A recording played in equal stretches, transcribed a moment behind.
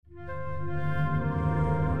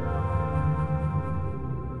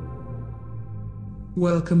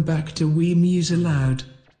Welcome back to We Muse Aloud,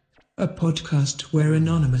 a podcast where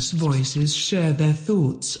anonymous voices share their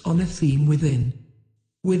thoughts on a theme with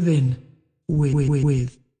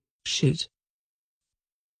shit.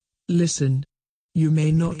 Listen, you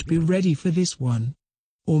may not be ready for this one,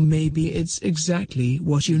 or maybe it's exactly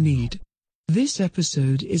what you need. This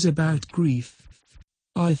episode is about grief.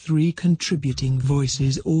 Our three contributing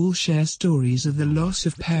voices all share stories of the loss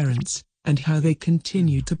of parents, and how they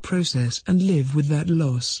continue to process and live with that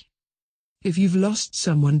loss. If you've lost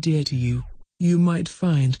someone dear to you, you might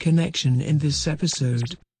find connection in this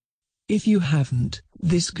episode. If you haven't,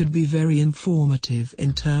 this could be very informative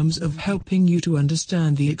in terms of helping you to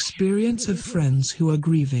understand the experience of friends who are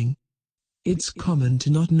grieving. It's common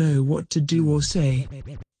to not know what to do or say.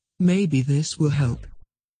 Maybe this will help.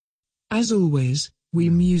 As always, We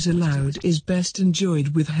Muse Aloud is best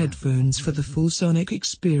enjoyed with headphones for the full sonic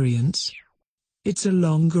experience. It's a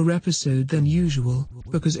longer episode than usual,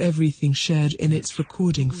 because everything shared in its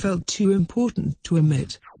recording felt too important to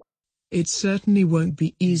omit. It certainly won't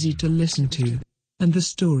be easy to listen to, and the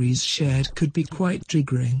stories shared could be quite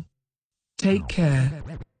triggering. Take care.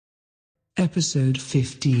 Episode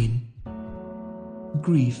 15.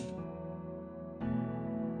 Grief.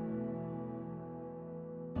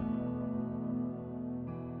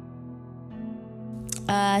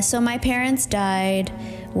 So my parents died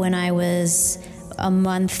when I was a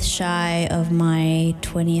month shy of my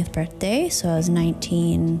 20th birthday, so I was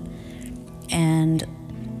 19 and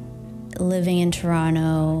living in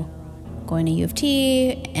Toronto, going to U of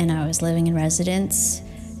T, and I was living in residence,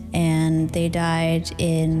 and they died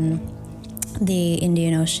in the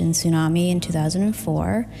Indian Ocean tsunami in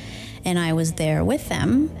 2004, and I was there with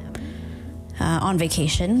them on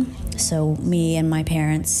vacation. So me and my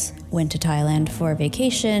parents went to Thailand for a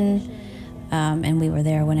vacation, and we were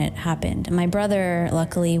there when it happened. My brother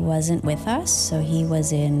luckily wasn't with us, so he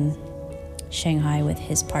was in Shanghai with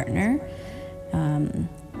his partner.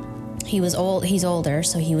 He's older,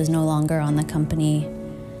 so he was no longer on the company,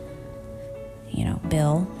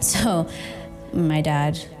 bill. So my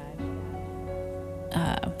dad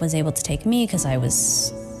was able to take me because I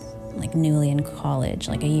was newly in college,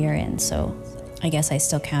 a year in, so I guess I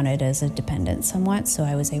still counted as a dependent somewhat, so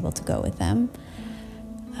I was able to go with them.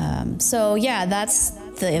 So yeah, that's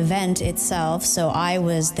the event itself. So I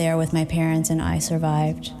was there with my parents and I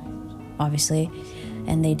survived, obviously,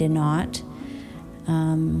 and they did not.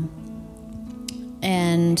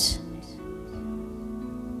 And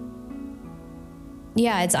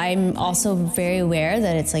yeah, I'm also very aware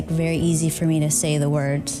that it's very easy for me to say the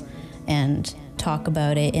words and talk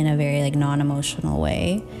about it in a very non-emotional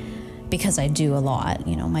way, because I do a lot.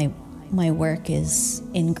 My work is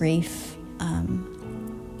in grief,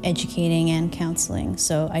 educating and counseling,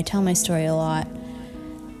 so I tell my story a lot.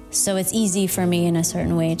 So it's easy for me in a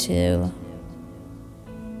certain way to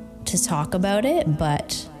talk about it,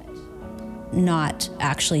 but not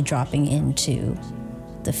actually dropping into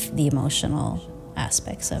the emotional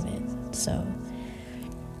aspects of it. So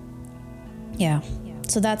yeah,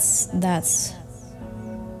 so that's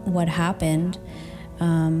what happened.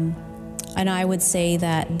 And I would say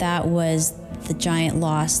that was the giant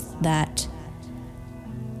loss that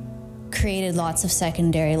created lots of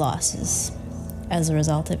secondary losses as a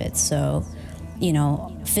result of it. So,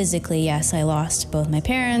 physically, yes, I lost both my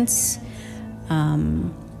parents,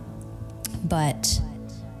 but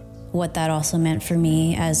what that also meant for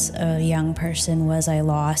me as a young person was I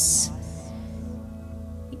lost,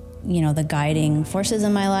 the guiding forces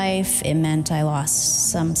in my life. It meant I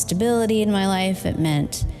lost some stability in my life. It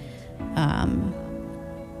meant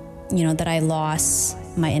that I lost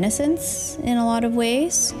my innocence in a lot of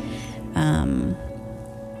ways.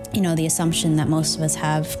 The assumption that most of us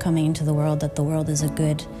have coming into the world, that the world is a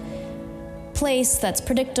good place that's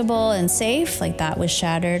predictable and safe, that was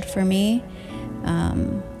shattered for me.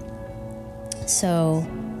 So,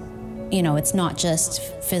 it's not just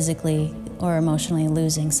physically or emotionally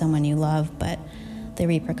losing someone you love, but the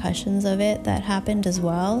repercussions of it that happened as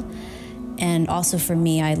well. And also for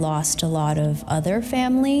me, I lost a lot of other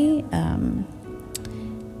family,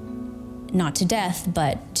 not to death,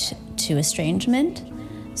 but to estrangement.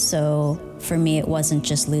 So for me, it wasn't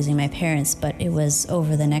just losing my parents, but it was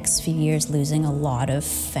over the next few years losing a lot of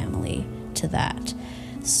family to that.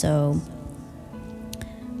 So,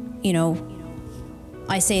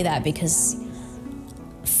 I say that because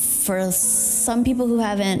for some people who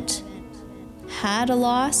haven't had a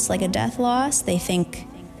loss, like a death loss, they think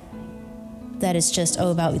that it's just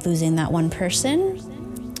about losing that one person,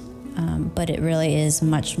 but it really is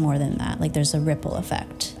much more than that. There's a ripple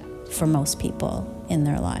effect for most people in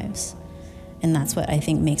their lives, And that's what I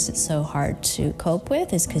think makes it so hard to cope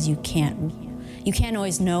with, is because you can't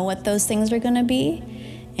always know what those things are going to be.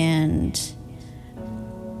 And,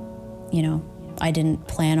 you know, I didn't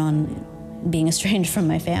plan on being estranged from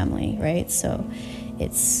my family, right? So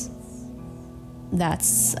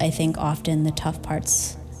that's, I think, often the tough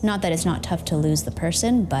parts. Not that it's not tough to lose the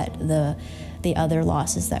person, but the other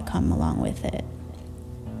losses that come along with it.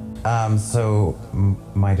 So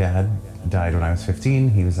my dad died when I was 15.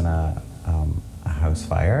 He was in a house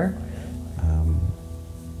fire.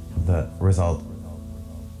 The result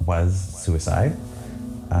was suicide.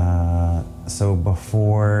 So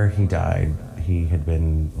before he died, he had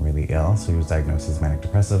been really ill, so he was diagnosed as manic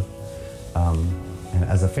depressive. And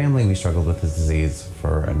as a family, we struggled with his disease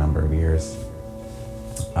for a number of years,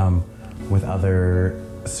 with other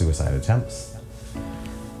suicide attempts.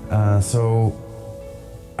 So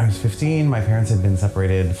I was 15, my parents had been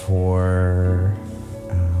separated for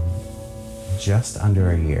just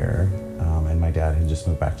under a year, and my dad had just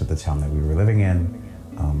moved back to the town that we were living in,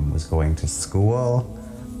 was going to school,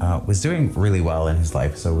 was doing really well in his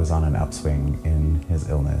life, so was on an upswing in his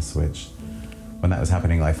illness, which when that was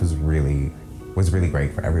happening, life was really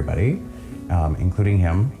great for everybody, including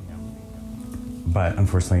him. But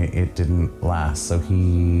unfortunately, it didn't last. So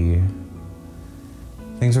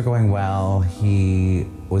things were going well. He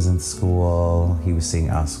was in school. He was seeing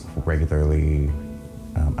us regularly,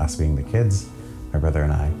 us being the kids, my brother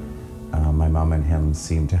and I. My mom and him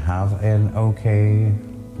seemed to have an okay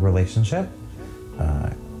relationship.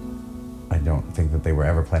 I don't think that they were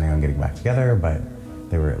ever planning on getting back together, but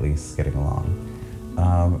they were at least getting along.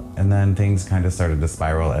 And then things kind of started to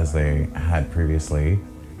spiral as they had previously.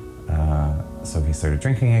 So he started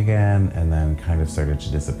drinking again, and then kind of started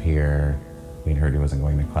to disappear. We'd heard he wasn't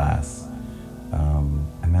going to class.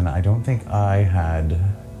 And then I don't think I had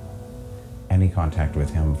any contact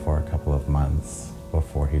with him for a couple of months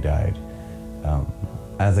before he died.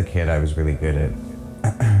 As a kid, I was really good at,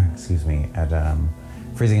 at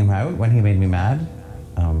freezing him out when he made me mad.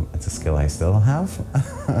 It's a skill I still have.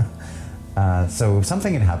 So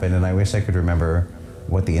something had happened, and I wish I could remember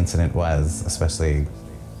what the incident was, especially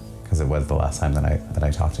because it was the last time that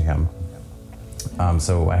I talked to him.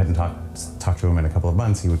 So I hadn't talked to him in a couple of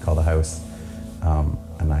months. He would call the house,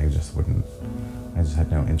 and I just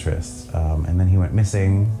had no interest. And then he went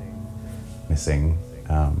missing,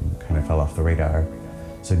 kind of fell off the radar.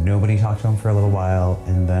 So nobody talked to him for a little while,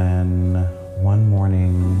 and then one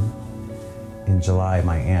morning in July,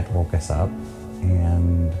 my aunt woke us up,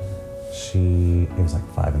 and it was like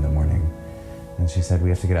 5 a.m, and she said, "We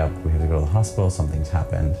have to get up, we have to go to the hospital, something's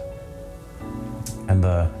happened." And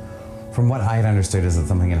from what I had understood is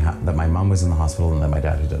that that my mom was in the hospital and that my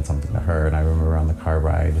dad had done something to her. And I remember on the car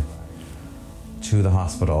ride to the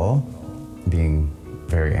hospital being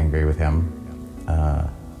very angry with him,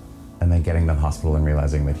 and then getting to the hospital and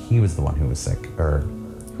realizing that he was the one who was sick or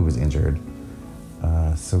who was injured.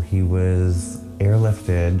 So he was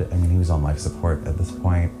airlifted. I mean, he was on life support at this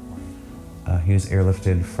point. He was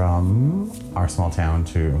airlifted from our small town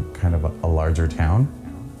to kind of a larger town.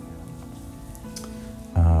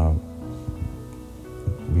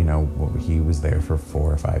 He was there for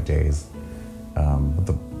 4 or 5 days.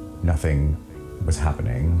 Nothing was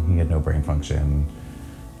happening. He had no brain function.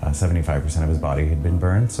 75% of his body had been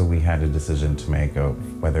burned, so we had a decision to make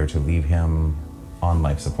of whether to leave him on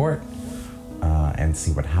life support and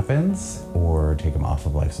see what happens, or take him off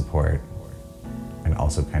of life support and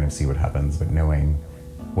also kind of see what happens, but knowing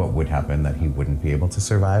what would happen, that he wouldn't be able to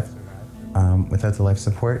survive without the life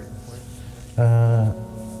support.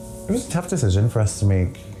 It was a tough decision for us to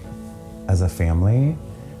make as a family.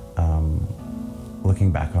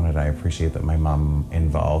 Looking back on it, I appreciate that my mom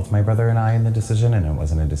involved my brother and I in the decision, and it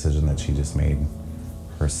wasn't a decision that she just made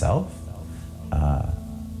herself.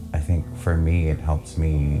 I think for me, it helped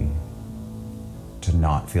me to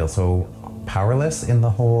not feel so powerless in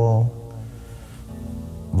the whole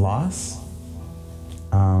loss.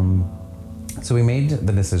 So we made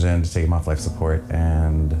the decision to take him off life support,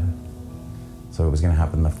 and so it was going to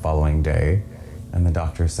happen the following day. And the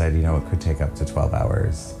doctor said, it could take up to 12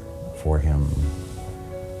 hours for him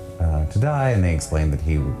to die, and they explained that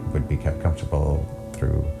he would be kept comfortable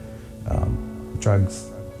through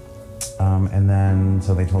drugs. And then,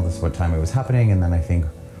 so they told us what time it was happening, and then I think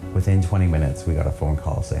within 20 minutes we got a phone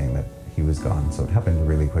call saying that he was gone. So it happened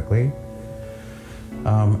really quickly.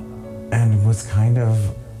 And it was kind of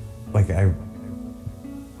like,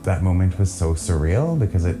 that moment was so surreal,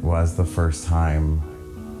 because it was the first time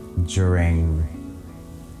during,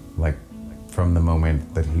 from the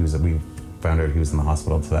moment that we found out he was in the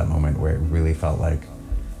hospital to that moment where it really felt like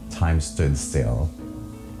time stood still.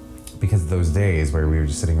 because those days where we were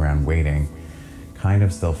just sitting around waiting kind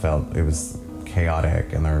of still felt it was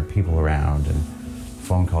chaotic, and there were people around and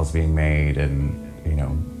phone calls being made and,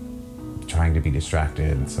 trying to be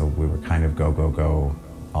distracted. And so we were kind of go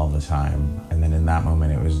all the time. And then in that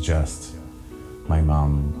moment, it was just my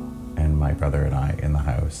mom and my brother and I in the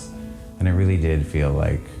house. And it really did feel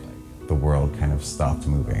like the world kind of stopped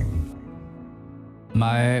moving.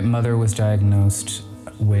 My mother was diagnosed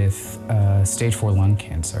with stage 4 lung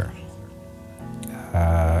cancer.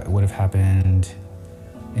 It would have happened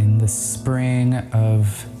in the spring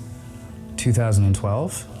of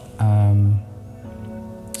 2012.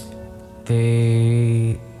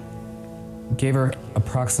 They gave her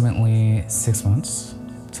approximately 6 months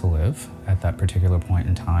to live at that particular point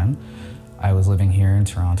in time. I was living here in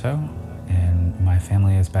Toronto, and my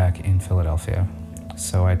family is back in Philadelphia.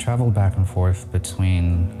 So I traveled back and forth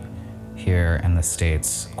between here and the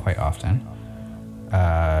States quite often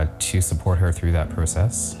to support her through that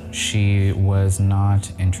process. She was not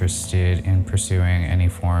interested in pursuing any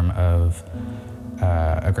form of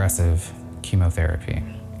aggressive chemotherapy.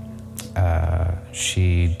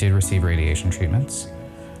 She did receive radiation treatments.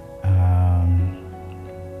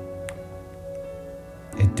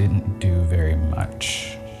 It didn't do very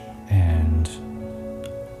much. And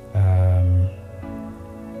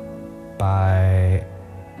by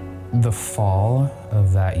the fall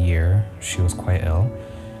of that year, she was quite ill.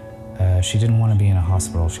 She didn't want to be in a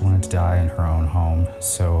hospital. She wanted to die in her own home.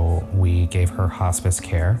 So we gave her hospice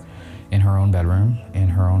care in her own bedroom, in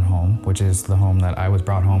her own home, which is the home that I was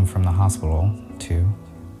brought home from the hospital to.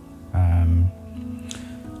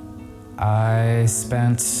 I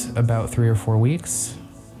spent about 3 or 4 weeks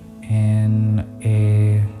in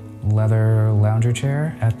a leather lounger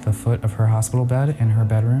chair at the foot of her hospital bed in her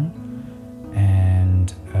bedroom,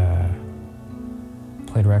 and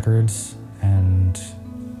played records and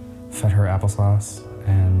fed her applesauce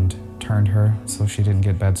and turned her so she didn't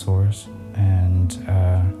get bed sores. And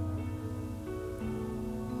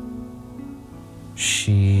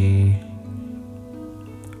she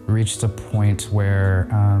reached a point where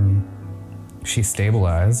she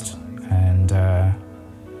stabilized, and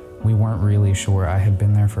we weren't really sure. I had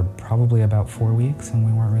been there for probably about 4 weeks, and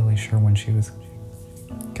we weren't really sure when she was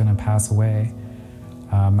gonna pass away.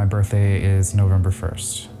 My birthday is November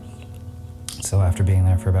 1st. So after being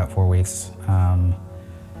there for about 4 weeks,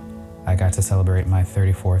 I got to celebrate my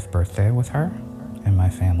 34th birthday with her and my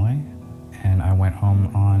family. And I went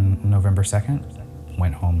home on November 2nd,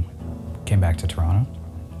 came back to Toronto,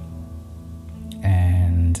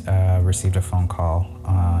 and received a phone call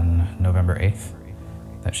on November 8th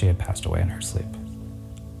that she had passed away in her sleep.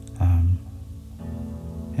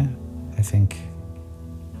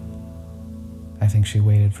 I think she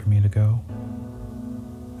waited for me to go.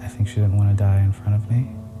 I think she didn't want to die in front of me.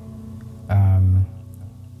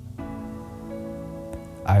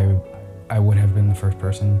 I would have been the first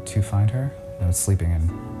person to find her. I was sleeping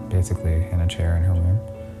basically in a chair in her room.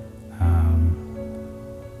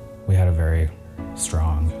 We had a very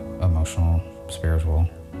strong emotional, spiritual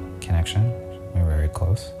connection. We were very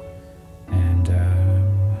close. And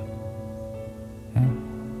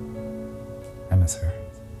I miss her.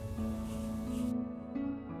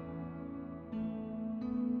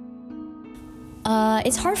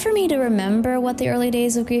 It's hard for me to remember what the early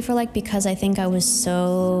days of grief were like, because I think I was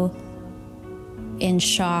so in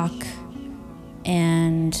shock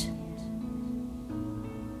and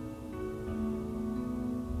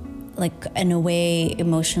like in a way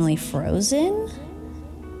emotionally frozen.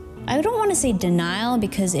 I don't want to say denial,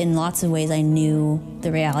 because in lots of ways I knew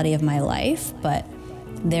the reality of my life, but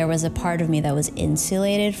there was a part of me that was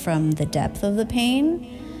insulated from the depth of the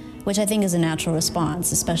pain, which I think is a natural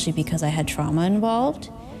response, especially because I had trauma involved.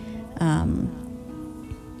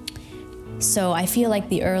 So I feel like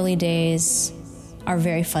the early days are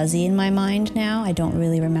very fuzzy in my mind now. I don't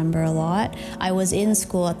really remember a lot. I was in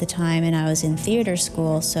school at the time, and I was in theater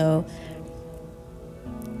school, so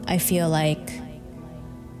I feel like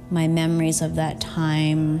my memories of that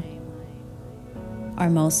time are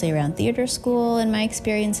mostly around theater school and my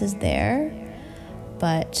experiences there.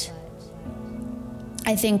 But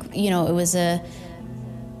I think,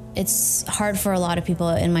 it's hard for a lot of people,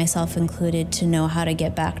 and myself included, to know how to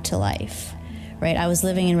get back to life, right? I was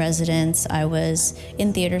living in residence, I was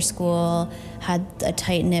in theater school, had a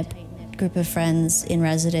tight-knit group of friends in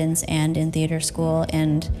residence and in theater school,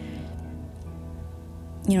 and,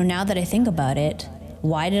 now that I think about it,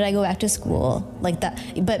 why did I go back to school like that?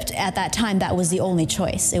 But at that time, that was the only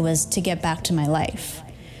choice. It was to get back to my life,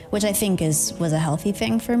 which I think was a healthy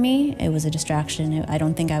thing for me. It was a distraction. I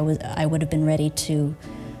don't think I would have been ready to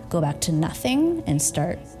go back to nothing and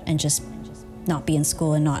start and just not be in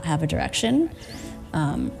school and not have a direction.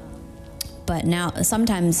 But now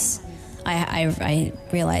sometimes I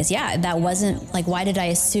realize, that wasn't like, why did I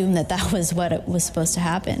assume that was what it was supposed to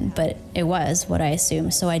happen? But it was what I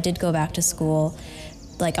assumed. So I did go back to school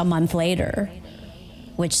like a month later,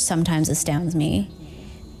 which sometimes astounds me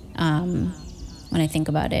when I think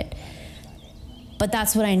about it. But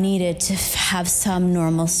that's what I needed to have some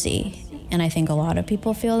normalcy. And I think a lot of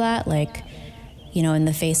people feel that, like, you know, in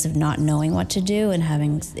the face of not knowing what to do and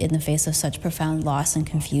in the face of such profound loss and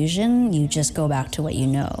confusion, you just go back to what you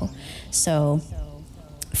know. So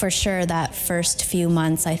for sure, that first few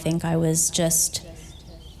months, I think I was just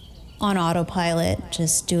on autopilot,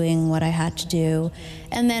 just doing what I had to do.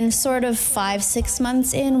 And then sort of 5-6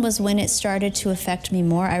 months in was when it started to affect me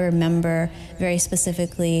more. I remember very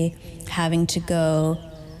specifically having to go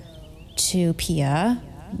to Pia,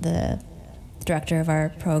 the director of our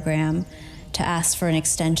program, to ask for an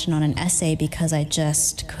extension on an essay because I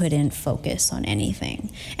just couldn't focus on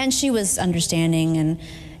anything. And she was understanding, and,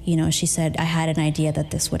 you know, she said, I had an idea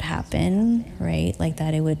that this would happen, right? Like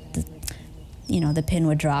that it would, you know, the pin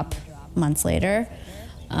would drop months later.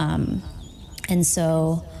 And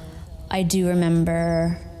so I do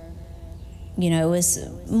remember, you know, it was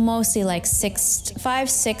mostly like 6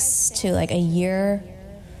 to like a year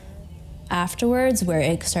afterwards where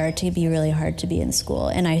it started to be really hard to be in school.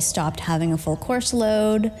 And I stopped having a full course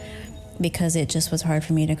load because it just was hard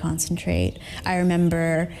for me to concentrate. I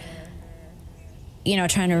remember, you know,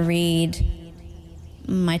 trying to read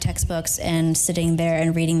my textbooks and sitting there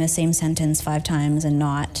and reading the same sentence 5 times and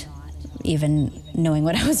not even knowing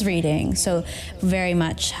what I was reading. So very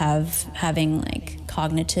much having like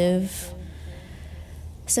cognitive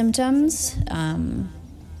symptoms.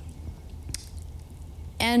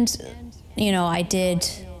 And, you know,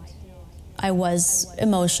 I was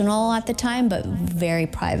emotional at the time, but very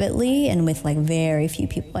privately and with like very few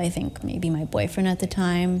people. I think maybe my boyfriend at the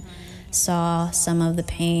time saw some of the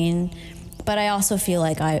pain. But I also feel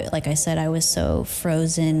like I said, I was so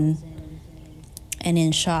frozen and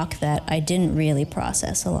in shock that I didn't really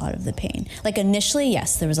process a lot of the pain. Like initially,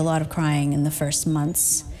 yes, there was a lot of crying in the first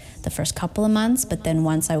couple of months, but then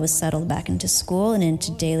once I was settled back into school and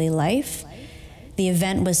into daily life, the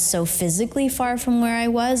event was so physically far from where I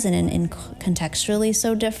was and contextually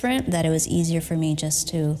so different that it was easier for me just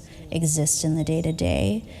to exist in the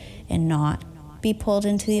day-to-day and not be pulled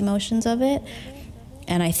into the emotions of it.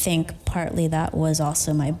 And I think partly that was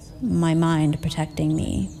also my mind protecting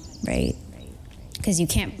me, right? Because you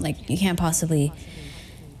can't possibly,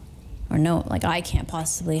 or no, like I can't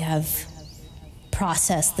possibly have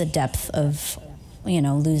processed the depth of, you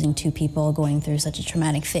know, losing 2 people, going through such a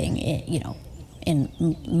traumatic thing, you know, in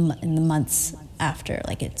the months after.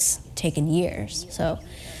 Like it's taken years. So,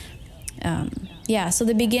 so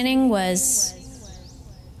the beginning was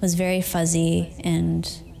very fuzzy and,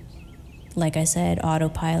 like I said,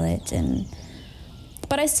 autopilot,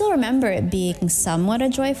 but I still remember it being somewhat a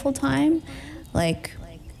joyful time. Like,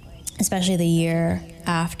 especially the year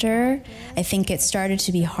after, I think it started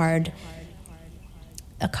to be hard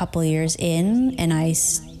a couple years in, and I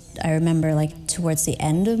remember like towards the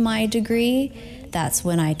end of my degree, that's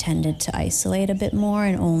when I tended to isolate a bit more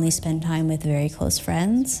and only spend time with very close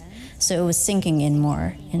friends. So it was sinking in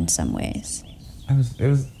more in some ways. It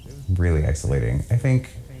was really isolating. I think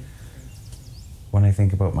when I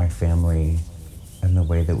think about my family and the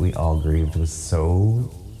way that we all grieved was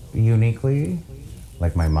so uniquely,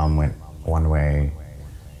 like my mom went one way.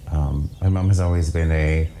 My mom has always been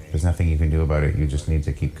there's nothing you can do about it, you just need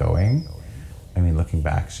to keep going. I mean, looking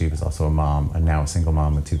back, she was also a mom, and now a single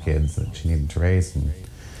mom with 2 kids that she needed to raise and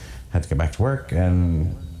had to get back to work.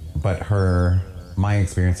 But my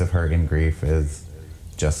experience of her in grief is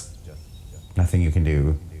just nothing you can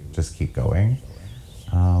do, just keep going.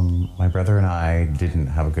 My brother and I didn't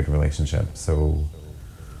have a good relationship, so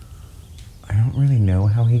I don't really know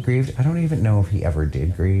how he grieved. I don't even know if he ever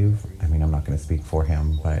did grieve. I mean, I'm not going to speak for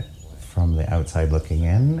him, but from the outside looking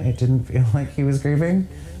in, it didn't feel like he was grieving,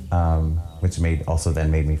 which made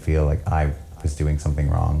me feel like I was doing something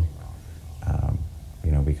wrong,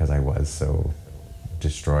 you know, because I was so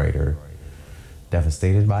destroyed or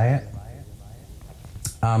devastated by it.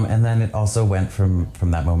 And then it also went from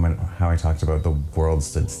that moment, how I talked about the world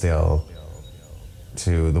stood still,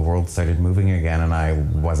 to the world started moving again, and I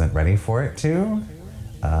wasn't ready for it to.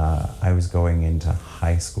 I was going into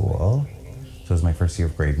high school, so it was my first year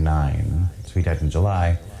of grade 9. So he died in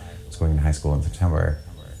July. I was going into high school in September.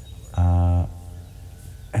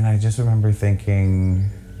 And I just remember thinking,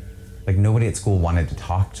 like, nobody at school wanted to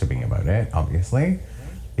talk to me about it, obviously,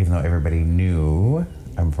 even though everybody knew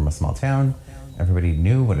I'm from a small town. Everybody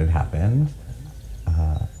knew what had happened.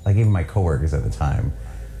 Like even my coworkers at the time.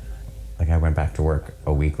 Like I went back to work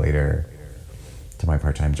a week later to my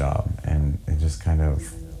part-time job, and it just kind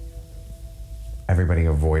of, everybody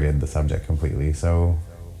avoided the subject completely. So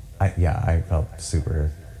I felt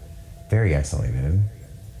very isolated.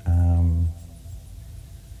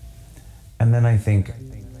 And then I think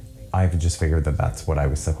I've just figured that that's what I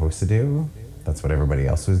was supposed to do. That's what everybody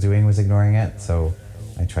else was doing, was ignoring it. So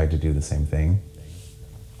I tried to do the same thing,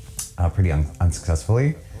 pretty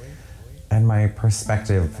unsuccessfully. And my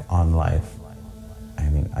perspective on life, I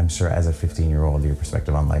mean, I'm sure as a 15-year-old, your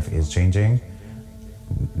perspective on life is changing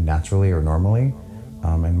naturally or normally.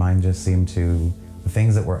 And mine just seemed to, the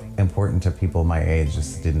things that were important to people my age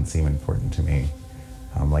just didn't seem important to me.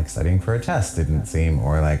 Like studying for a test didn't seem,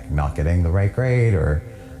 or like not getting the right grade, or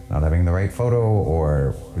not having the right photo,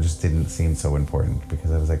 or it just didn't seem so important,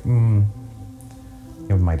 because I was like,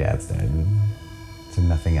 my dad's dead. So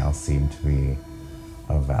nothing else seemed to be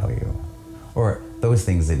of value. Or those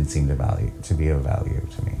things didn't seem to be of value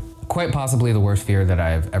to me. Quite possibly the worst fear that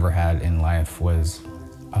I've ever had in life was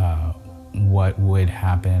what would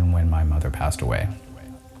happen when my mother passed away.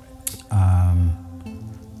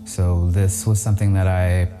 So this was something that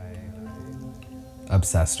I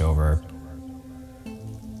obsessed over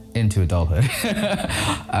into adulthood.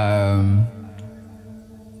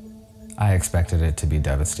 I expected it to be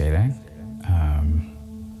devastating,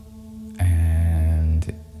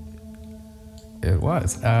 and it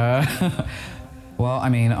was. Well, I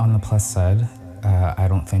mean, on the plus side, I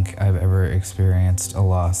don't think I've ever experienced a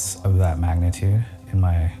loss of that magnitude in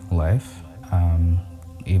my life,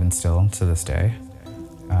 even still to this day.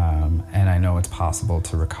 And I know it's possible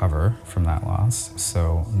to recover from that loss,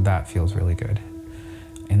 so that feels really good.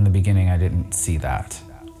 In the beginning, I didn't see that.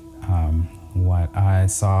 What I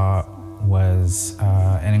saw was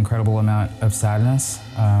an incredible amount of sadness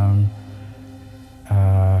and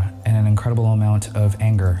an incredible amount of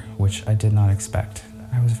anger, which I did not expect.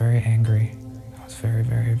 I was very angry. I was very,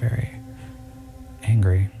 very, very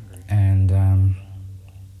angry and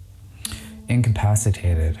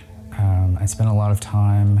incapacitated. I spent a lot of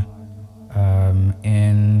time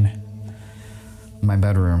in my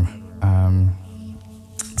bedroom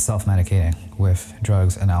self-medicating with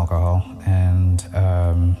drugs and alcohol, and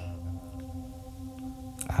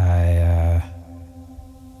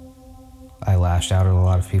I lashed out at a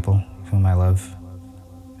lot of people whom I love,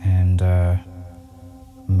 and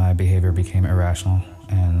my behavior became irrational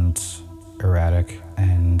and erratic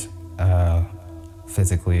and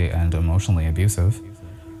physically and emotionally abusive.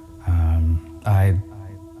 I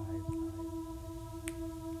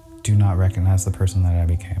do not recognize the person that I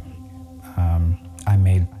became. I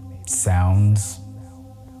made sounds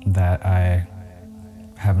that I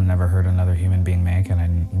have never heard another human being make, and I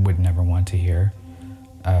would never want to hear.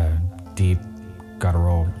 Deep,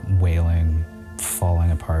 guttural wailing,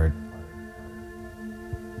 falling apart,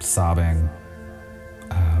 sobbing.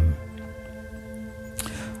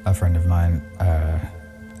 A friend of mine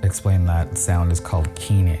explained that sound is called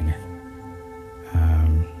keening.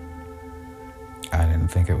 I didn't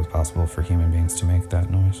think it was possible for human beings to make that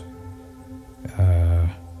noise. I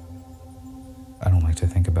don't like to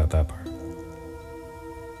think about that part.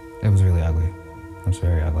 It was really ugly. It was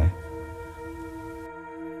very ugly.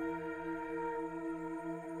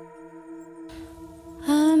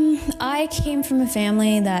 I came from a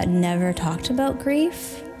family that never talked about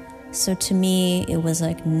grief. So to me, it was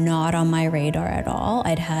like not on my radar at all.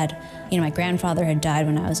 I'd had, my grandfather had died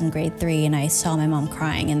when I was in grade 3, and I saw my mom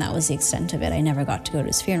crying, and that was the extent of it. I never got to go to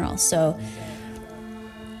his funeral. So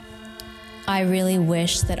I really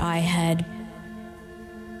wish that I had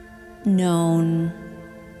known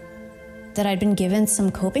that I'd been given some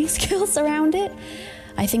coping skills around it.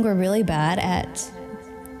 I think we're really bad at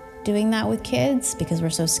doing that with kids because we're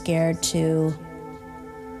so scared to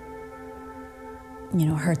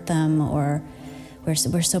hurt them, or we're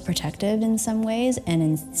so protected in some ways,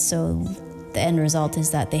 so the end result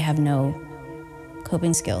is that they have no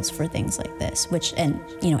coping skills for things like this, which,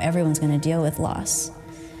 everyone's going to deal with loss,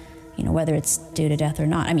 whether it's due to death or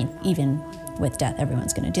not. I mean, even with death,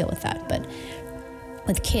 everyone's going to deal with that, but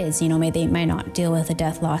with kids, they might not deal with a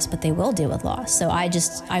death loss, but they will deal with loss. So I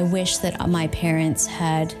wish that my parents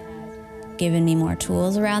had given me more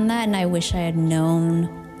tools around that, and I wish I had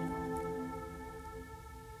known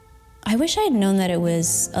that it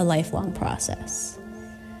was a lifelong process,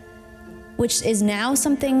 which is now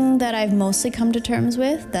something that I've mostly come to terms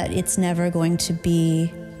with, that it's never going to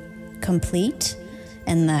be complete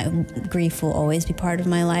and that grief will always be part of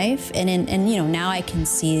my life. And now I can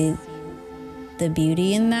see the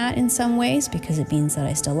beauty in that in some ways, because it means that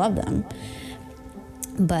I still love them.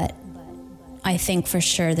 But I think for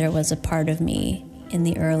sure there was a part of me in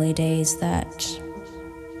the early days that,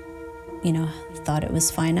 you know, thought it was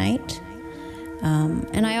finite.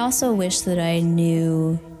 And I also wish that I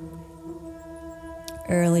knew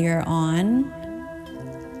earlier on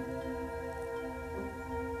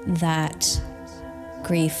that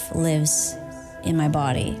grief lives in my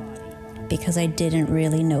body, because I didn't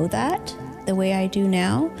really know that the way I do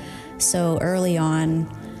now. So early on,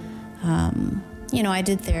 you know, I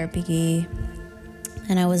did therapy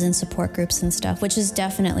and I was in support groups and stuff, which is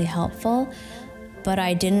definitely helpful, but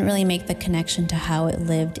I didn't really make the connection to how it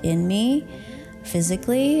lived in me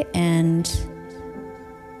physically. And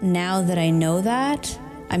now that I know that,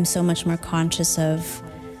 I'm so much more conscious of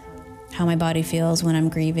how my body feels when I'm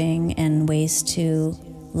grieving and ways to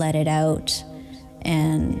let it out.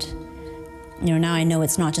 And, you know, now I know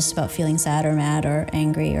it's not just about feeling sad or mad or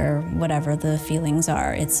angry or whatever the feelings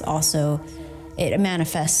are. It's also, it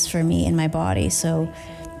manifests for me in my body. So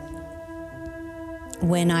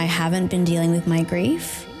when I haven't been dealing with my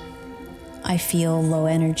grief, I feel low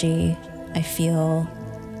energy. I feel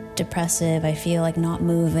depressive. I feel like not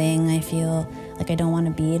moving. I feel like I don't want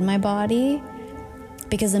to be in my body.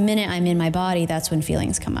 Because the minute I'm in my body, that's when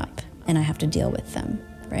feelings come up and I have to deal with them,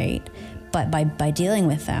 right? But by dealing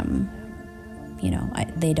with them, you know,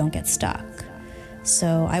 they don't get stuck.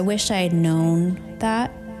 So I wish I had known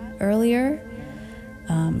that earlier.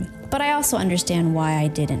 But I also understand why I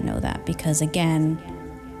didn't know that, because again,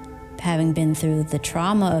 having been through the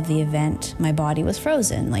trauma of the event, my body was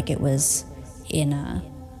frozen. Like it was in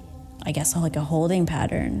I guess like a holding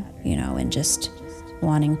pattern, you know, and just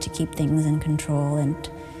wanting to keep things in control and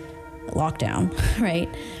lockdown, right?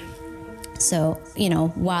 So, you know,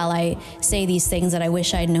 while I say these things that I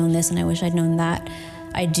wish I'd known this and I wish I'd known that,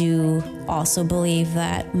 I do also believe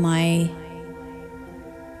that my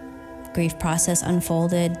grief process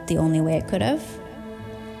unfolded the only way it could have.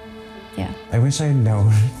 Yeah. I wish I'd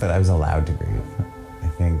known that I was allowed to grieve.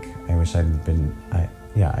 I wish I'd been,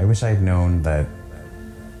 I wish I'd known that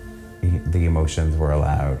the emotions were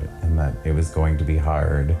allowed and that it was going to be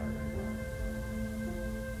hard.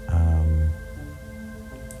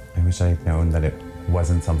 I wish I had known that it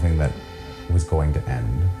wasn't something that was going to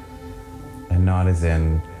end. And not as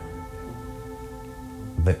in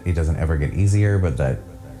that it doesn't ever get easier, but that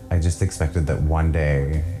I just expected that one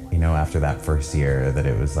day, you know, after that first year, that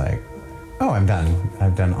it was like, oh, I'm done.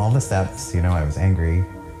 I've done all the steps, you know, I was angry.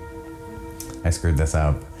 I screwed this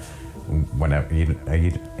up. Whenever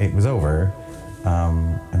it was over,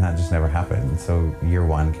 and that just never happened. So year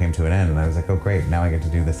one came to an end, and I was like, oh great, now I get to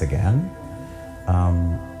do this again.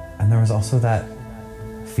 And there was also that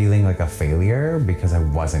feeling like a failure because I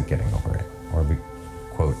wasn't getting over it, or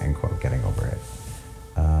quote unquote getting over it.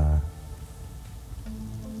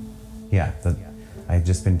 That I'd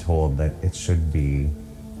just been told that it should be.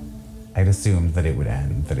 I'd assumed that it would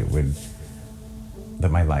end,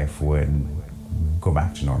 that my life would go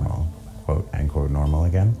back to normal, quote unquote normal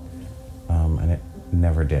again, and it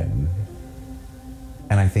never did.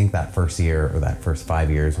 And I think that first year or that first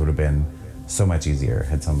 5 years would have been so much easier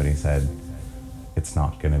had somebody said, it's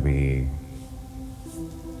not going to be,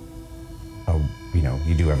 oh, you know,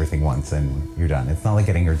 you do everything once and you're done. It's not like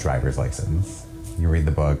getting your driver's license. You read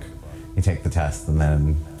the book, you take the test, and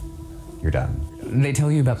then you're done. They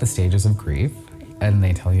tell you about the stages of grief, and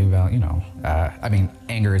they tell you about, you know,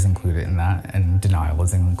 anger is included in that, and denial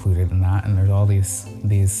is included in that, and there's all these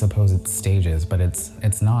supposed stages, but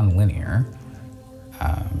it's non-linear.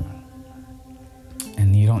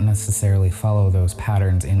 And you don't necessarily follow those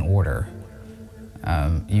patterns in order.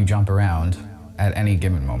 You jump around at any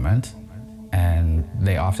given moment, and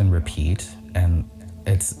they often repeat, and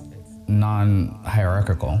it's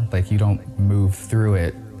non-hierarchical. Like, you don't move through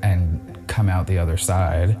it and come out the other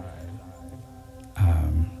side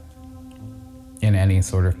in any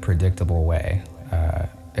sort of predictable way.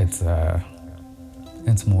 It's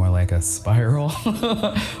more like a spiral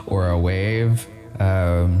or a wave.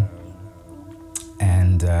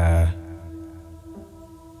 And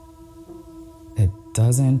it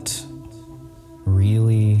doesn't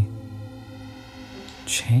really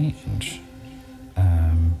change.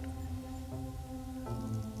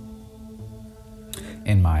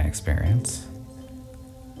 In my experience,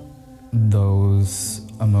 those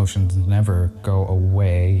emotions never go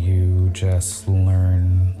away. You just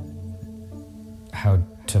learn how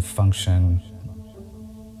to function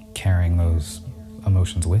carrying those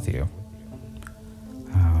emotions with you.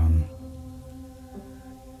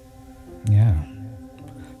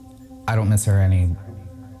 I don't miss her any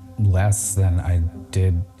less than I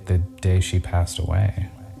did the day she passed away.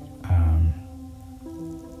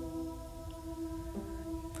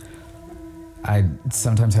 I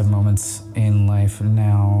sometimes have moments in life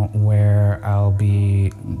now where I'll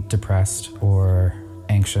be depressed or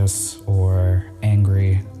anxious or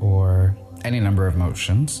angry or any number of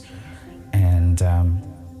emotions, and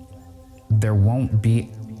there won't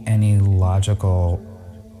be any logical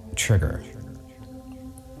trigger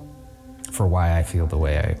for why I feel the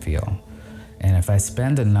way I feel. And if I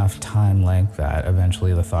spend enough time like that,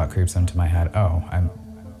 eventually the thought creeps into my head, oh, I'm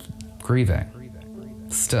grieving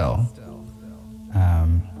still.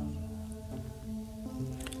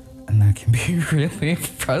 And that can be really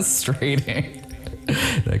frustrating.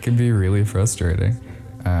 That can be really frustrating.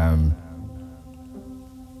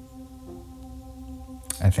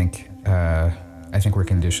 I think we're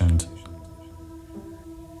conditioned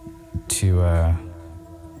to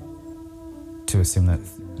assume that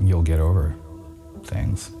you'll get over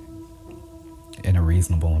things in a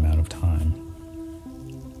reasonable amount of time,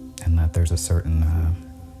 and that there's a certain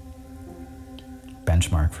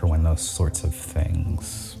benchmark for when those sorts of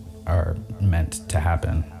things are meant to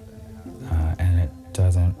happen, and it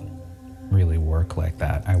doesn't really work like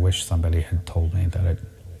that. I wish somebody had told me that it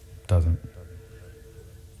doesn't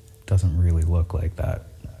really look like that.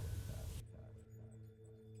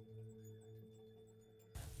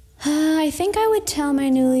 I think I would tell my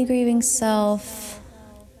newly grieving self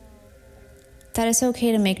that it's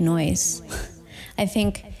okay to make noise. I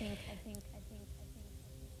think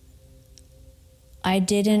I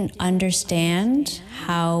didn't understand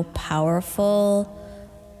how powerful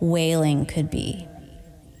wailing could be.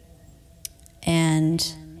 And,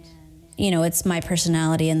 you know, it's my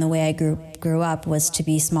personality, and the way I grew up was to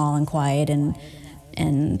be small and quiet and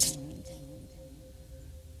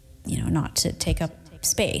you know, not to take up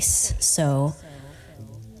space. So,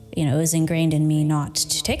 you know, it was ingrained in me not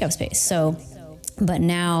to take up space. So, but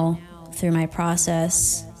now through my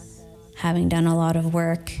process, having done a lot of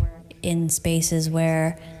work in spaces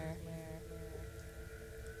where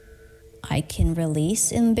I can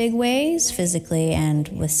release in big ways, physically and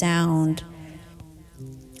with sound,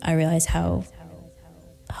 I realize how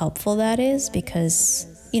helpful that is, because,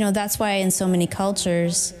 you know, that's why in so many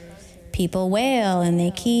cultures people wail and they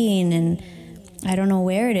keen, and I don't know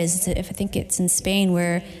where it is. I think it's in Spain,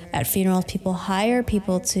 where at funerals people hire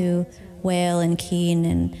people to wail and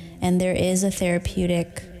keen, and there is a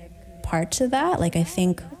therapeutic part to that. Like, I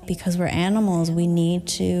think because we're animals, we need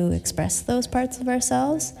to express those parts of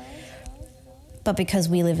ourselves. But because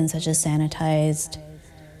we live in such a sanitized,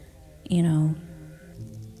 you know,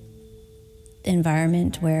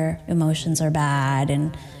 environment where emotions are bad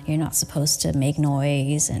and you're not supposed to make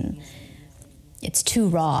noise, and it's too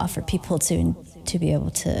raw for people to be able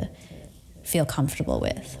to feel comfortable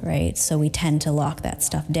with, right? So we tend to lock that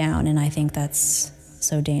stuff down, and I think that's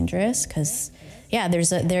so dangerous, because yeah,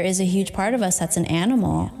 there is a huge part of us that's an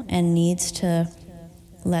animal and needs to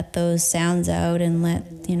let those sounds out and let,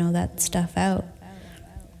 you know, that stuff out.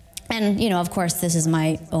 And, you know, of course, this is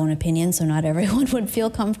my own opinion, so not everyone would feel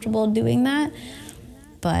comfortable doing that.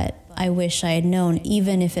 But I wish I had known,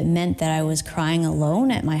 even if it meant that I was crying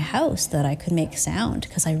alone at my house, that I could make sound,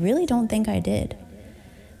 because I really don't think I did.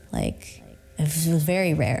 Like, it was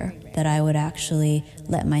very rare that I would actually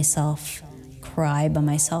let myself cry by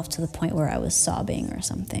myself to the point where I was sobbing or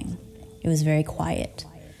something. It was very quiet.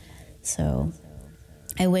 So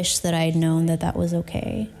I wish that I had known that that was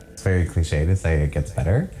okay. It's very cliche to say it gets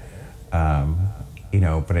better, you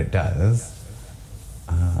know, but it does.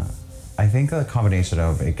 I think the combination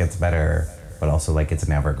of it gets better, but also like it's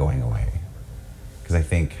never going away. Because I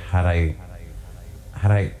think had I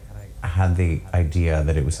had the idea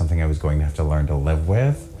that it was something I was going to have to learn to live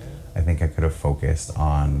with, I think I could have focused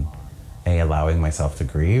on allowing myself to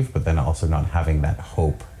grieve, but then also not having that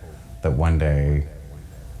hope that one day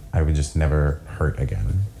I would just never hurt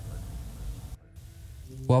again.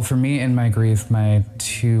 Well, for me, in my grief, my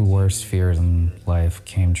two worst fears in life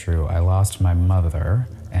came true. I lost my mother,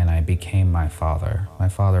 and I became my father. My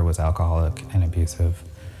father was alcoholic and abusive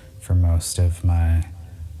for most of my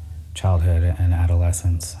childhood and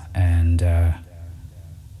adolescence. And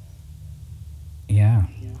yeah,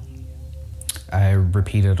 I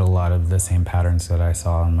repeated a lot of the same patterns that I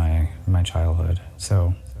saw in my childhood.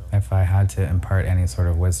 So if I had to impart any sort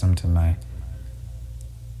of wisdom to my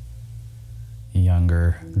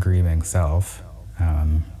younger grieving self, I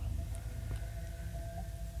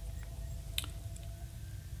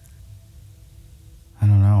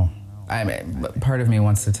don't know. Part of me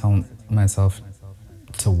wants to tell myself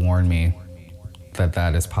to warn me that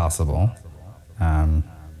that is possible. But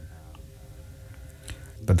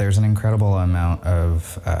But there's an incredible amount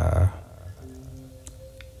of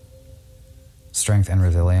strength and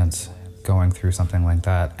resilience going through something like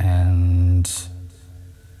that. And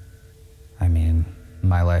I mean,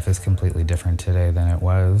 my life is completely different today than it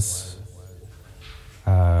was.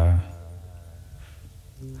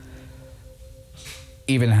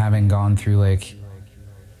 Even having gone through like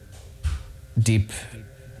deep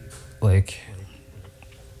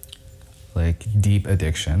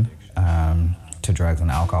addiction to drugs and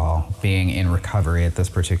alcohol, being in recovery at this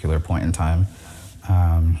particular point in time,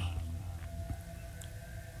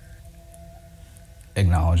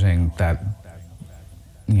 acknowledging that,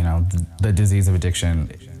 you know, the disease of addiction,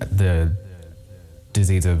 the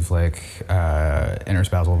disease of like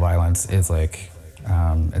interspousal violence is like,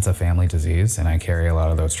 it's a family disease, and I carry a lot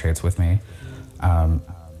of those traits with me.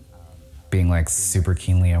 Being like super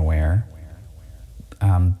keenly aware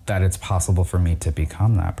that it's possible for me to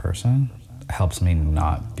become that person helps me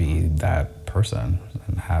not be that person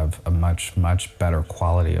and have a much, much better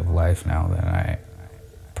quality of life now than I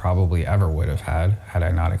probably ever would have had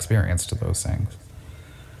I not experienced those things.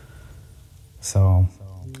 So,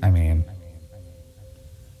 I mean,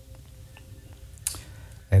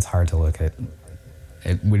 it's hard to look at.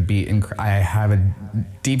 It would be, I have a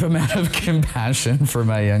deep amount of compassion for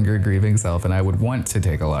my younger grieving self, and I would want to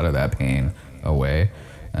take a lot of that pain away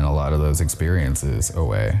and a lot of those experiences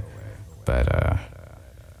away. But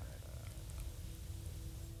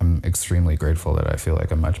I'm extremely grateful that I feel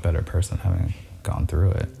like a much better person having gone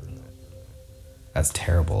through it. As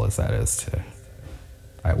terrible as that is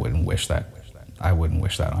I wouldn't wish that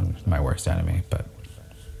on my worst enemy, but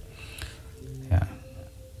yeah.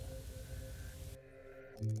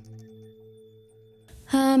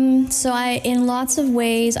 So in lots of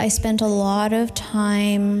ways, I spent a lot of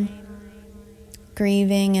time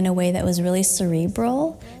grieving in a way that was really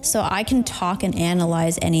cerebral. So I can talk and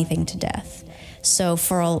analyze anything to death. So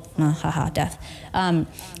for death.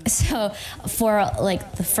 So for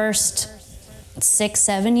like the first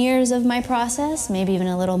 6-7 years of my process, maybe even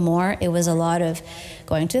a little more, it was a lot of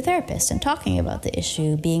going to a therapist and talking about the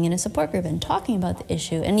issue, being in a support group and talking about the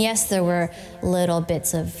issue. And yes, there were little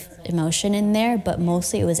bits of emotion in there, but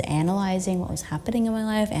mostly it was analyzing what was happening in my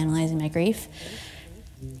life, analyzing my grief.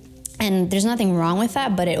 And there's nothing wrong with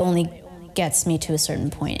that, but it only gets me to a certain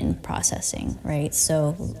point in processing, right?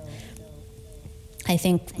 So I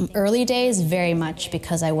think early days, very much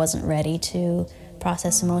because I wasn't ready to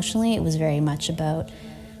process emotionally, it was very much about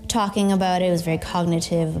talking about it. It was very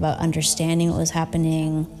cognitive, about understanding what was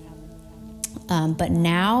happening. But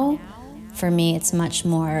now, for me, it's much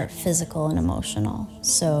more physical and emotional.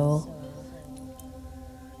 So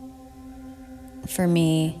for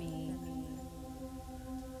me,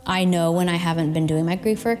 I know when I haven't been doing my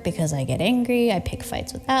grief work because I get angry, I pick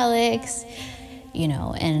fights with Alex, you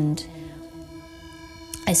know, and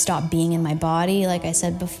I stop being in my body, like I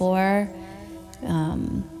said before.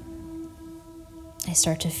 I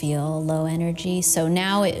start to feel low energy. So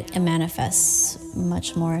now it manifests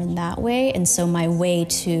much more in that way. And so my way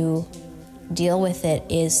to deal with it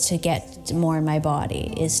is to get more in my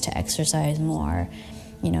body, is to exercise more,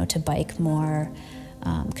 you know, to bike more.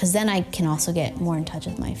 Because then I can also get more in touch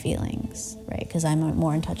with my feelings, right? Because I'm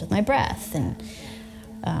more in touch with my breath.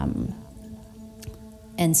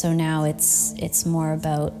 And so now it's more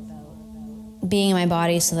about being in my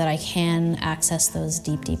body so that I can access those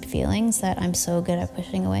deep, deep feelings that I'm so good at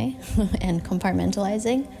pushing away and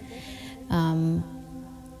compartmentalizing. And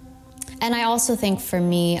I also think for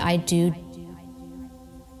me, I do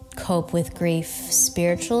cope with grief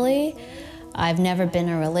spiritually. I've never been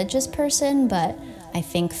a religious person, but I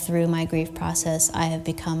think through my grief process, I have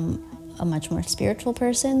become a much more spiritual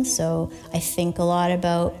person. So I think a lot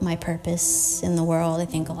about my purpose in the world. I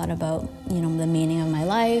think a lot about, you know, the meaning of my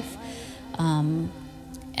life.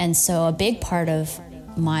 And so a big part of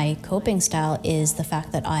my coping style is the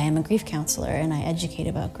fact that I am a grief counselor and I educate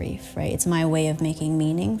about grief, right? It's my way of making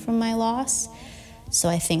meaning from my loss. So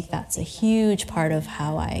I think that's a huge part of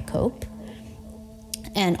how I cope.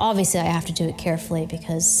 And obviously I have to do it carefully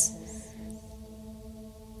because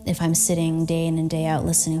if I'm sitting day in and day out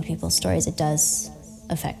listening to people's stories, it does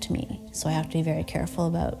affect me. So I have to be very careful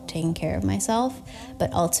about taking care of myself.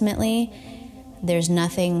 But ultimately, there's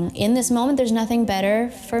nothing, in this moment, there's nothing better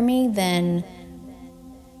for me than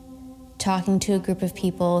talking to a group of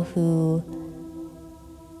people who,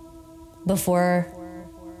 before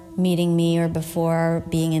meeting me or before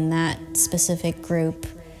being in that specific group,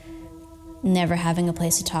 never having a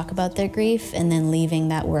place to talk about their grief, and then leaving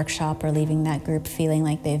that workshop or leaving that group feeling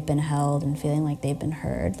like they've been held and feeling like they've been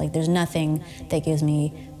heard. Like, there's nothing that gives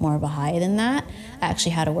me more of a high than that. I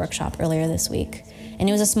actually had a workshop earlier this week, And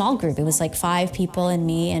it was a small group. It was like 5 people and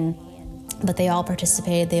me, but they all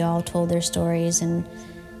participated. They all told their stories, and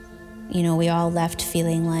you know, we all left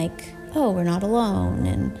feeling like, oh, we're not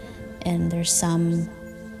alone, and there's some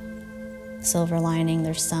silver lining,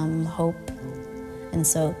 there's some hope. And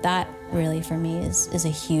so that really for me is a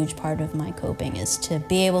huge part of my coping, is to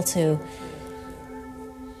be able to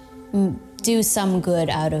do some good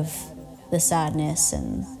out of the sadness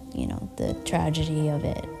and, you know, the tragedy of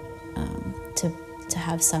it, to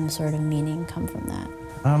have some sort of meaning come from that.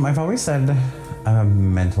 I've always said I'm a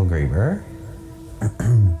mental griever.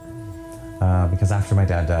 Because after my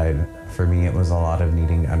dad died, for me it was a lot of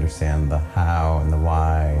needing to understand the how and the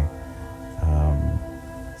why.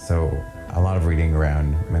 So a lot of reading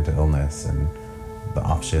around mental illness and the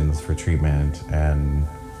options for treatment, and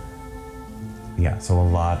yeah, so a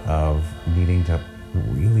lot of needing to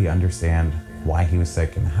really understand why he was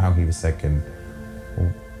sick and how he was sick and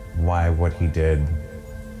why he did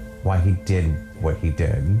what he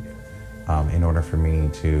did, in order for me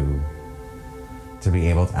to be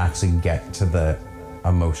able to actually get to the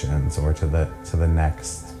emotions or to the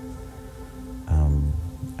next,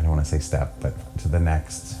 I don't want to say step, but to the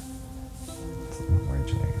next, what word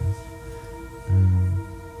should I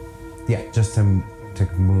use? Just to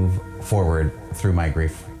move forward through my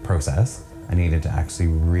grief process, I needed to actually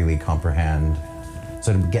really comprehend.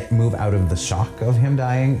 So to move out of the shock of him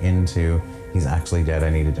dying into he's actually dead, I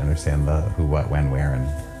needed to understand the who, what, when, where, and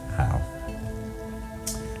how.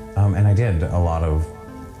 And I did a lot of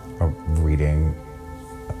reading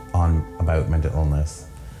about mental illness,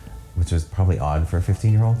 which is probably odd for a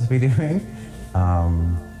 15-year-old to be doing.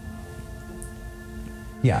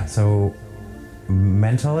 So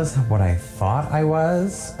mental is what I thought I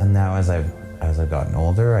was, and now as I've gotten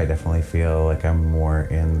older, I definitely feel like I'm more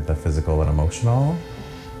in the physical and emotional,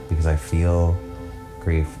 because I feel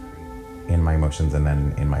grief in my emotions and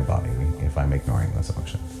then in my body if I'm ignoring those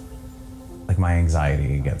emotions. Like my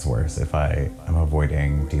anxiety gets worse if I am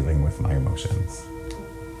avoiding dealing with my emotions.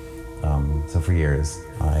 So for years,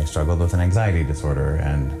 I struggled with an anxiety disorder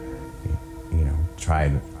and, you know,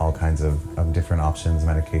 tried all kinds of different options,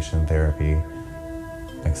 medication, therapy,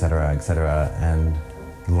 et cetera, and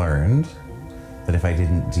learned that if I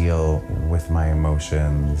didn't deal with my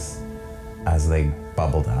emotions as they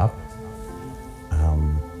bubbled up,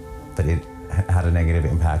 that it had a negative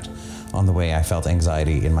impact on the way I felt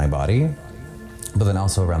anxiety in my body, but then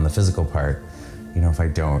also around the physical part. You know,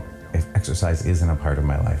 if exercise isn't a part of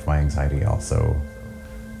my life, my anxiety also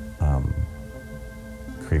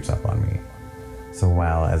creeps up on me. So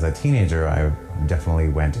while as a teenager, I definitely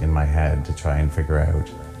went in my head to try and figure out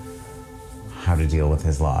how to deal with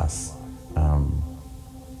his loss,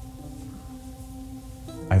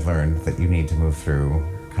 I've learned that you need to move through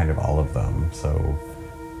kind of all of them. So,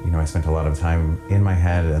 you know, I spent a lot of time in my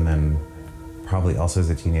head, and then probably also as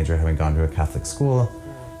a teenager, having gone to a Catholic school,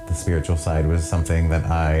 the spiritual side was something that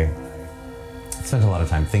I spent a lot of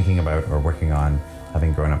time thinking about or working on,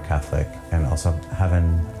 having grown up Catholic, and also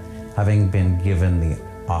having been given the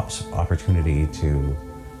opportunity to,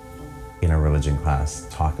 in a religion class,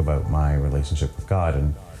 talk about my relationship with God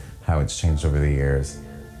and how it's changed over the years,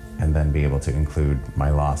 and then be able to include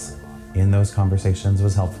my loss in those conversations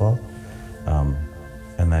was helpful.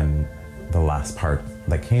 And then the last part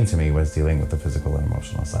that came to me was dealing with the physical and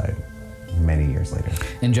emotional side many years later.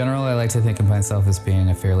 In general, I like to think of myself as being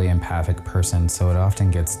a fairly empathic person, so it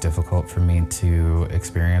often gets difficult for me to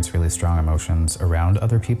experience really strong emotions around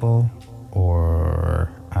other people,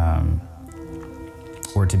 or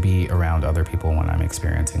to be around other people when I'm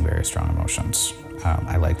experiencing very strong emotions.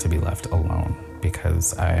 I like to be left alone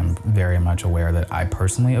because I am very much aware that I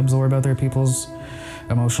personally absorb other people's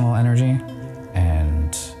emotional energy,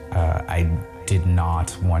 and I did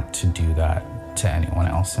not want to do that to anyone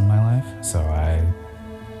else in my life, so I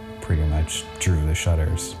pretty much drew the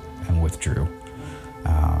shutters and withdrew.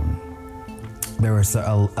 There were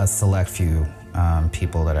a select few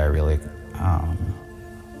people that I really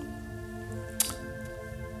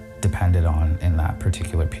depended on in that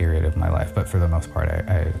particular period of my life, but for the most part,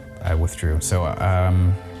 I withdrew. So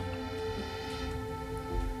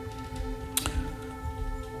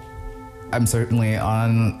I'm certainly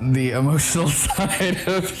on the emotional side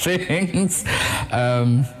of things.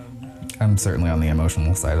 I'm certainly on the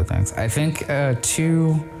emotional side of things. I think,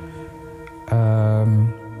 too,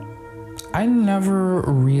 I never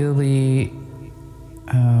really,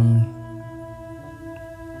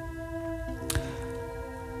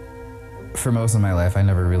 for most of my life, I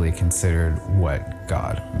never really considered what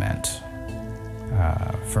God meant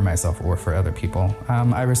for myself or for other people.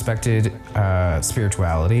 I respected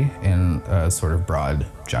spirituality in a sort of broad,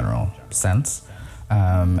 general sense.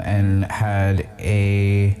 and had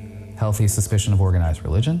a healthy suspicion of organized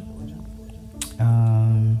religion.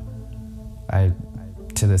 I,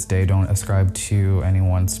 to this day, don't ascribe to any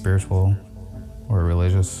one spiritual or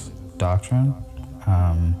religious doctrine.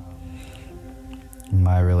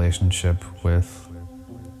 My relationship with,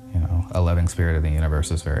 a loving spirit of the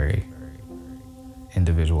universe is very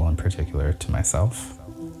individual and particular to myself.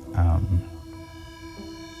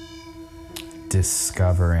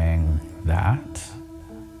 Discovering that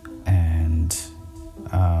and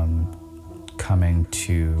coming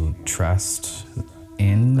to trust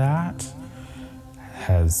in that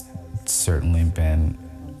has certainly been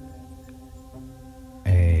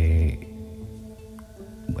a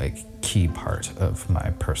key part of my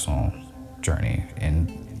personal journey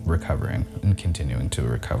in recovering and continuing to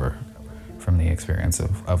recover from the experience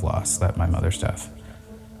of loss that my mother's death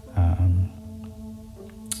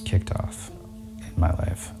kicked off in my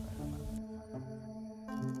life.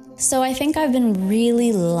 So I think I've been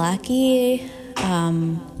really lucky.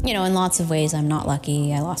 In lots of ways I'm not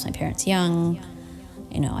lucky. I lost my parents young.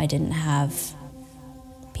 I didn't have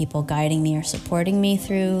people guiding me or supporting me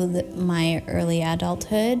through my early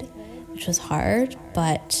adulthood, which was hard,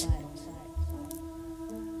 but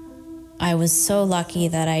I was so lucky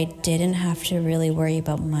that I didn't have to really worry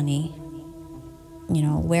about money.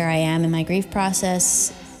 Where I am in my grief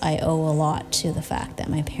process, I owe a lot to the fact that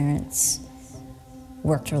my parents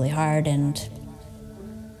worked really hard and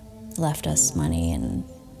left us money, and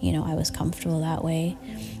I was comfortable that way.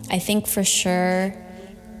 I think for sure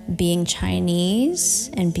being Chinese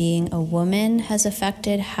and being a woman has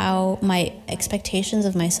affected how my expectations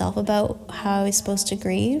of myself about how I was supposed to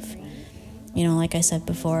grieve. Like I said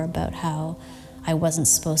before about how I wasn't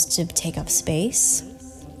supposed to take up space.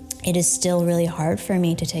 It is still really hard for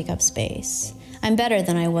me to take up space. I'm better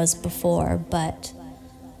than I was before, but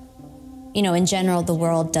in general, the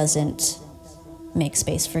world doesn't make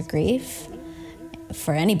space for grief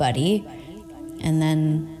for anybody, and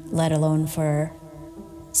then let alone for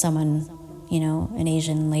someone, an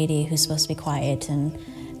Asian lady who's supposed to be quiet and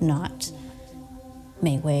not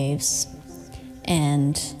make waves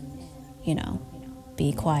and,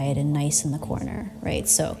 be quiet and nice in the corner, right?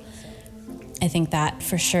 So I think that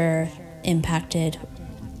for sure impacted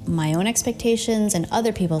my own expectations and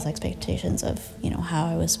other people's expectations of, how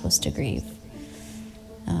I was supposed to grieve.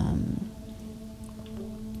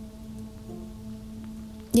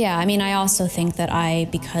 I also think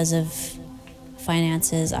that because of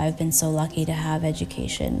finances, I've been so lucky to have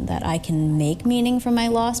education that I can make meaning from my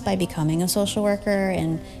loss by becoming a social worker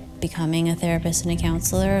and becoming a therapist and a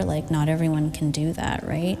counselor. Not everyone can do that,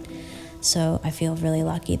 right? So I feel really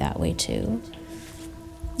lucky that way too.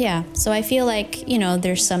 Yeah, so I feel like,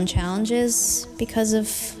 there's some challenges because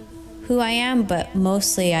of who I am, but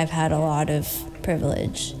mostly I've had a lot of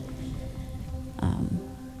privilege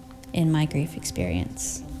in my grief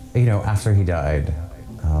experience. After he died,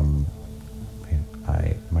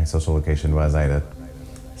 my social location was I had a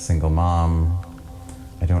single mom.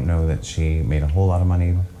 I don't know that she made a whole lot of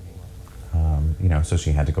money, so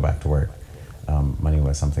she had to go back to work. Money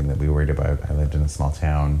was something that we worried about. I lived in a small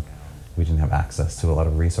town. We didn't have access to a lot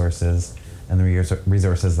of resources, and the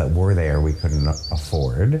resources that were there we couldn't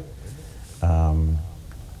afford.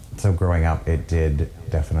 So growing up, it did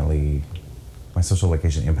definitely, my social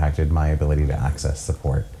location impacted my ability to access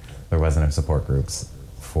support. There wasn't enough support groups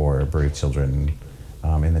for bereaved children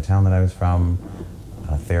in the town that I was from.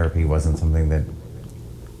 Therapy wasn't something that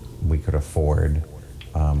we could afford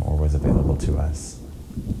or was available to us.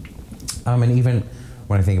 And even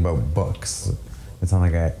when I think about books, it's not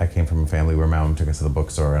like I came from a family where mom took us to the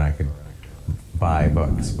bookstore and I could buy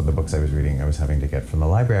books, but the books I was reading I was having to get from the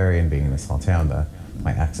library, and being in a small town,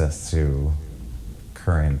 my access to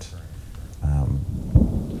current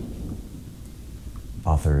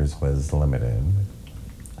authors was limited.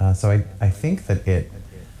 So I think that it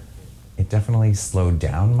definitely slowed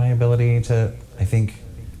down my ability to, I think,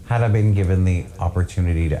 had I been given the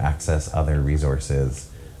opportunity to access other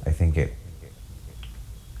resources, I think I'm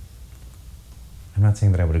not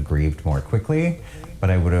saying that I would have grieved more quickly, but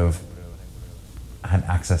I would have had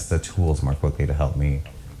access to tools more quickly to help me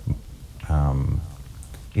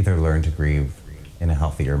either learn to grieve in a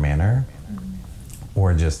healthier manner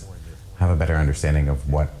or just have a better understanding of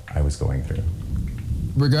what I was going through.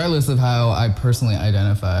 Regardless of how I personally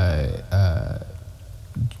identify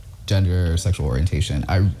gender or sexual orientation,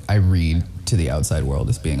 I read to the outside world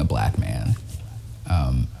as being a black man.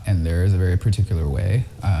 And there is a very particular way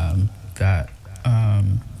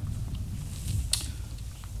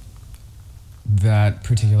that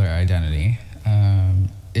particular identity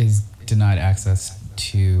is denied access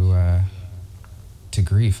to to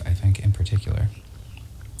grief, I think, in particular.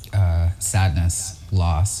 Sadness,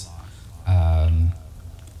 loss,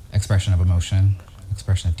 expression of emotion,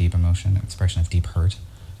 expression of deep emotion, expression of deep hurt.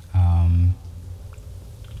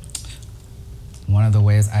 One of the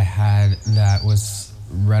ways I had that was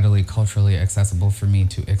readily culturally accessible for me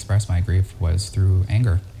to express my grief was through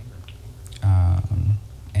anger.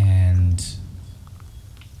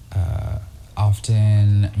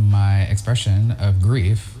 Often my expression of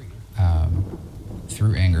grief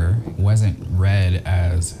through anger wasn't read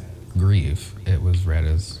as grief, it was read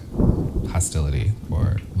as hostility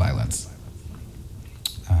or violence,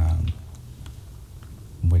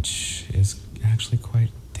 which is actually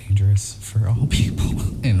quite dangerous for all people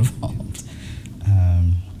involved.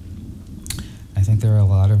 I think there are a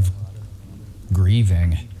lot of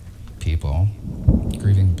grieving people,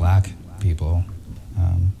 grieving Black people,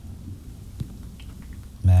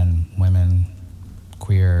 men, women,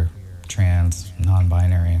 queer, trans,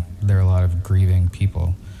 non-binary. There are a lot of grieving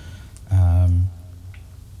people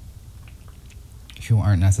who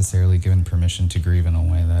aren't necessarily given permission to grieve in a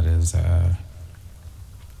way that is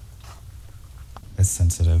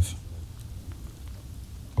sensitive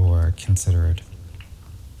or considerate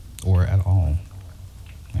or at all.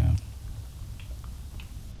 Yeah.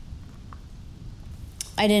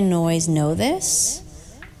 I didn't always know this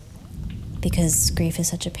because grief is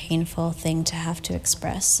such a painful thing to have to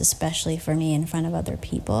express, especially for me in front of other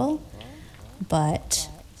people. But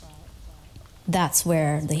that's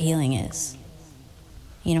where the healing is.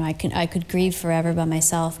 You know, I could grieve forever by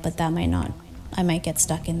myself, but that might not, I might get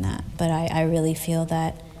stuck in that. But I really feel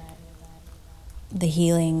that the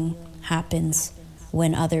healing happens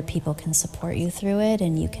when other people can support you through it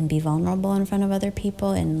and you can be vulnerable in front of other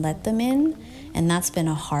people and let them in. And that's been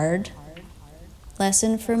a hard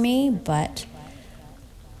lesson for me, but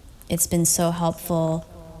it's been so helpful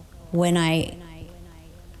when I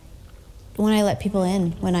let people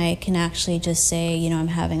in, when I can actually just say, you know, I'm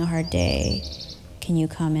having a hard day, can you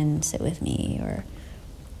come and sit with me? Or,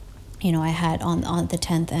 you know, I had on the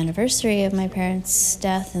 10th anniversary of my parents'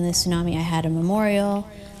 death in the tsunami, I had a memorial,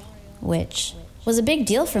 which was a big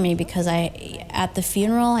deal for me because at the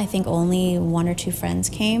funeral, I think only 1 or 2 friends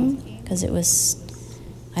came, because it was,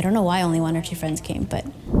 I don't know why only 1 or 2 friends came, but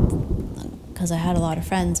because I had a lot of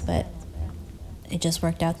friends, but it just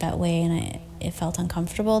worked out that way, and it felt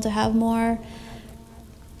uncomfortable to have more.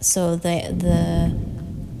 So the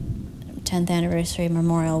 10th anniversary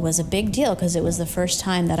memorial was a big deal because it was the first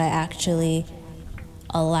time that I actually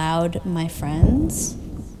allowed my friends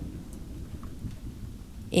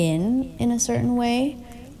in a certain way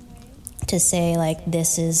to say, like,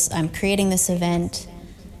 I'm creating this event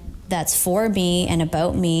that's for me and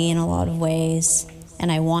about me in a lot of ways, and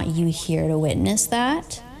I want you here to witness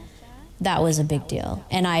that. That was a big deal.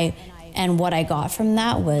 And what I got from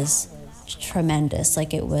that was tremendous.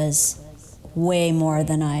 Like, it was way more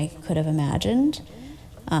than I could have imagined.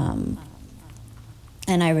 And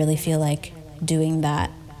I really feel like doing that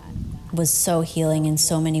was so healing in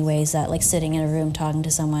so many ways that, like, sitting in a room talking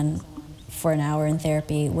to someone for an hour in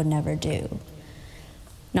therapy would never do.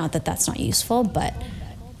 Not that that's not useful, but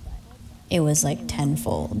it was like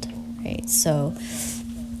tenfold, right? So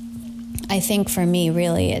I think for me,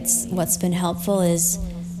 really, what's been helpful is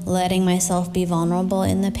letting myself be vulnerable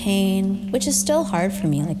in the pain, which is still hard for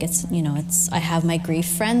me. Like, I have my grief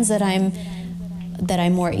friends that I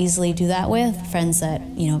more easily do that with, friends that,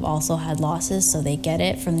 have also had losses, so they get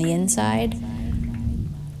it from the inside.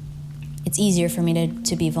 It's easier for me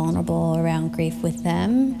to be vulnerable around grief with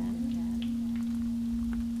them.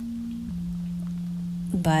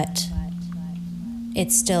 But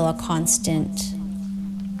it's still a constant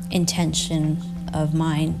intention of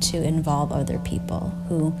mine to involve other people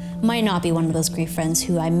who might not be one of those grief friends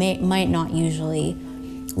who I might not usually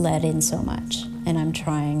let in so much. And I'm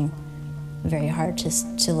trying very hard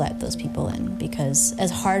to let those people in, because as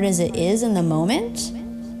hard as it is in the moment,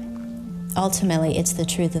 ultimately it's the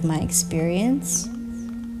truth of my experience,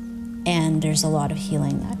 and there's a lot of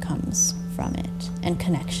healing that comes from it and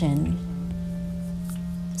connection.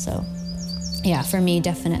 So yeah, for me,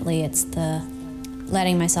 definitely it's the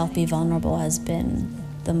letting myself be vulnerable has been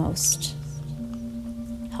the most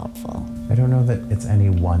helpful. I don't know that it's any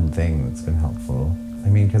one thing that's been helpful. I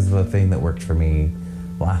mean, because the thing that worked for me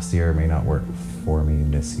last year may not work for me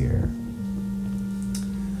this year.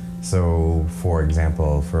 So, for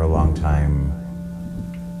example, for a long time,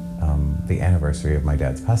 the anniversary of my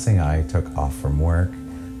dad's passing, I took off from work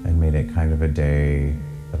and made it kind of a day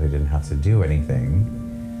that I didn't have to do anything.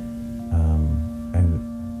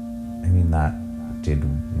 And I mean, that did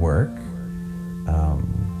work.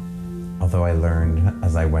 Although I learned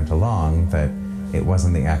as I went along that it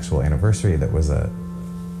wasn't the actual anniversary that was the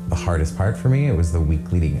hardest part for me. It was the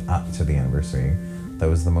week leading up to the anniversary that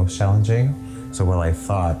was the most challenging. So while I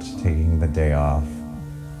thought taking the day off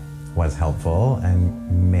was helpful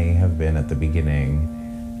and may have been at the beginning,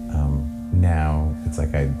 now it's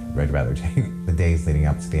like I'd rather take the days leading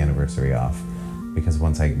up to the anniversary off, because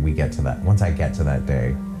once I get to that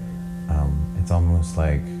day, it's almost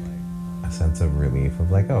like a sense of relief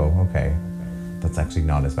of like, oh, okay, that's actually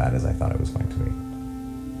not as bad as I thought it was going to be.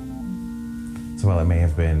 So while it may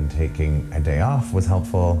have been taking a day off was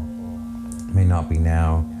helpful, it may not be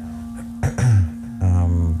now.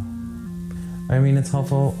 I mean, it's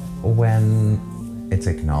helpful when it's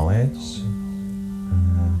acknowledged.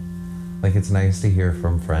 Like, it's nice to hear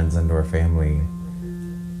from friends and or family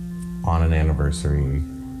on an anniversary.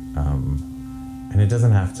 And it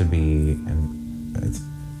doesn't have to be, and it's,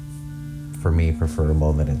 for me,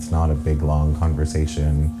 preferable that it's not a big, long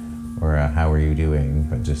conversation or a, how are you doing,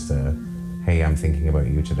 but just a, hey, I'm thinking about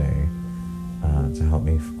you today, to help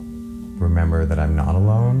me remember that I'm not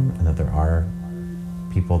alone and that there are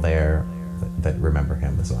people there that remember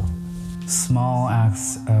him as well. Small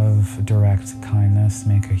acts of direct kindness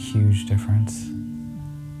make a huge difference.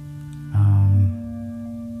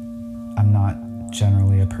 I'm not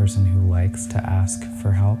generally a person who likes to ask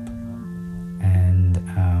for help, and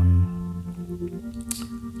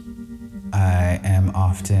I am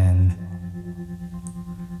often,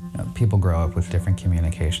 people grow up with different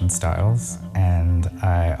communication styles, and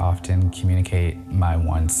I often communicate my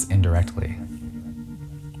wants indirectly.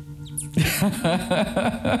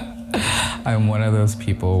 I'm one of those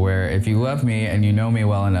people where if you love me and you know me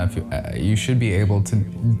well enough, you should be able to,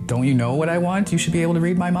 don't you know what I want? You should be able to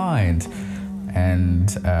read my mind.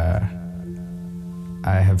 And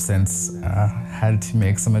I have since had to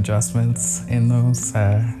make some adjustments in those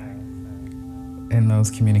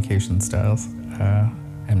communication styles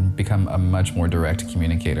and become a much more direct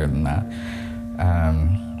communicator than that.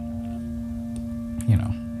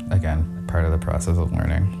 Again, part of the process of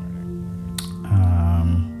learning.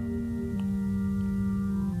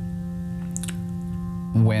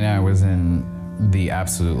 When I was in the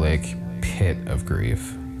absolute pit of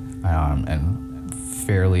grief and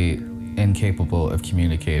fairly incapable of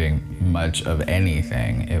communicating much of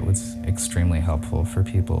anything, it was extremely helpful for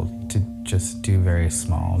people to just do very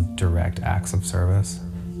small, direct acts of service.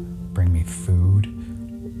 Bring me food,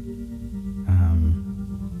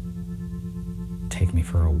 take me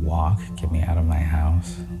for a walk, get me out of my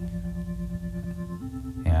house.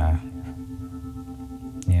 Yeah.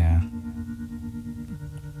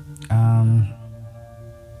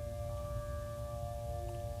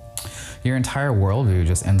 Your entire worldview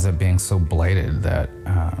just ends up being so blighted that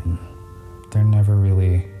they're never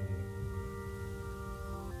really,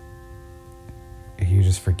 you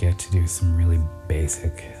just forget to do some really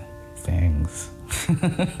basic things.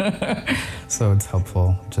 So it's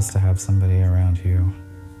helpful just to have somebody around you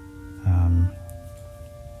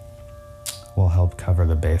will help cover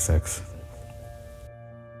the basics.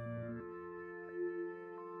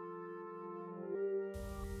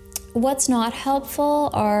 What's not helpful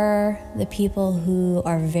are the people who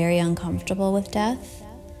are very uncomfortable with death,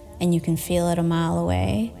 and you can feel it a mile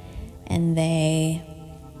away, and they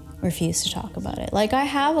refuse to talk about it. Like, I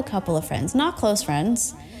have a couple of friends, not close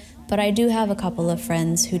friends, but I do have a couple of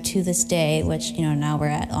friends who to this day, which, now we're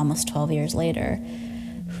at almost 12 years later,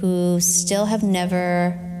 who still have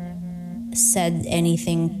never said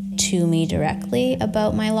anything to me directly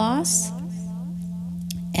about my loss.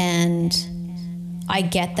 And I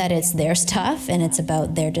get that it's their stuff and it's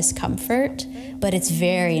about their discomfort, but it's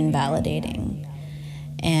very invalidating.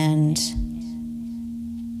 And,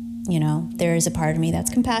 there is a part of me that's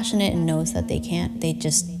compassionate and knows that they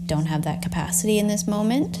just don't have that capacity in this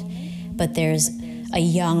moment. But there's a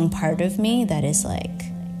young part of me that is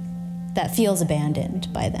that feels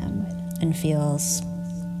abandoned by them and feels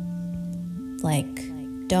like,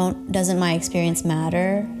 doesn't my experience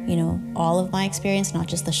matter? All of my experience, not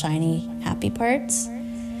just the shiny, happy parts.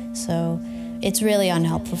 So it's really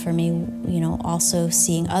unhelpful for me, also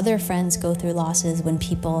seeing other friends go through losses when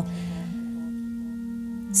people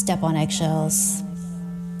step on eggshells,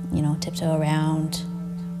 tiptoe around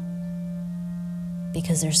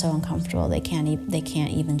because they're so uncomfortable. They can't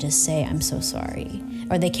even just say, I'm so sorry.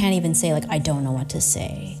 Or they can't even say, I don't know what to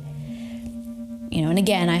say. And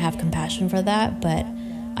again, I have compassion for that, but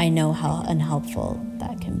I know how unhelpful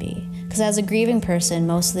that can be. Because as a grieving person,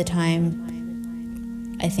 most of the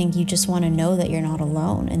time, I think you just want to know that you're not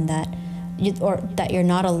alone, and that you're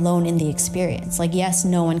not alone in the experience. Yes,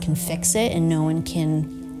 no one can fix it and no one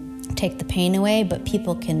can take the pain away, but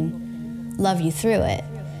people can love you through it.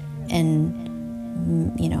 And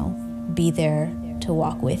be there to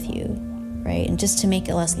walk with you, right? And just to make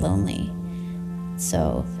it less lonely.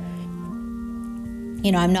 So,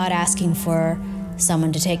 I'm not asking for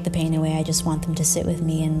someone to take the pain away. I just want them to sit with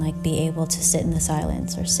me and like be able to sit in the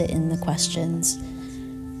silence or sit in the questions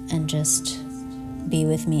and just be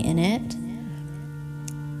with me in it.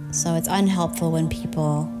 So it's unhelpful when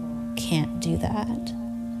people can't do that.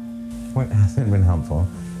 What hasn't been helpful?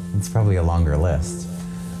 It's probably a longer list.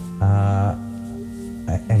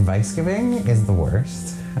 Advice giving is the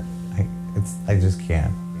worst. I just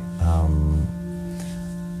can't.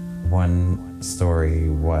 One story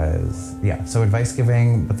was, so advice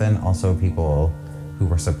giving, but then also people who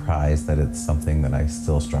were surprised that it's something that I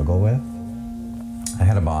still struggle with. I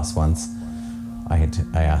had a boss once. I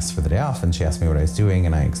asked for the day off, and she asked me what I was doing,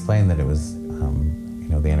 and I explained that it was,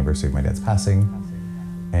 the anniversary of my dad's passing,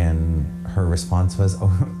 and her response was,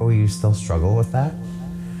 "Oh, you still struggle with that?"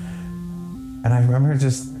 And I remember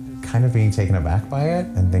just kind of being taken aback by it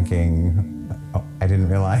and thinking, I didn't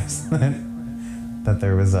realize that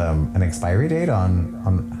there was an expiry date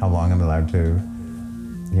on how long I'm allowed to,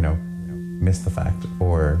 miss the fact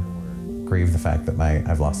or grieve the fact that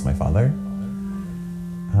I've lost my father.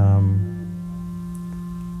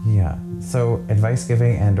 So advice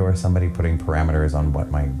giving and or somebody putting parameters on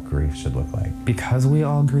what my grief should look like. Because we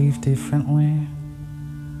all grieve differently,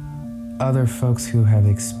 other folks who have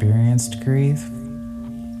experienced grief,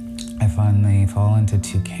 I find they fall into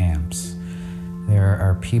two camps. There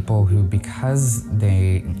are people who, because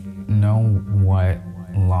they know what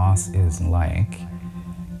loss is like,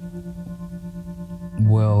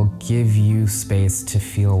 will give you space to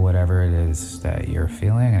feel whatever it is that you're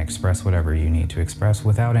feeling and express whatever you need to express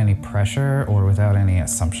without any pressure or without any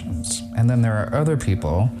assumptions. And then there are other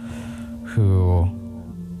people who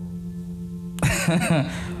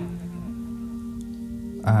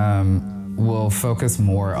will focus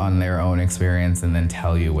more on their own experience and then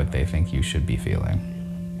tell you what they think you should be feeling.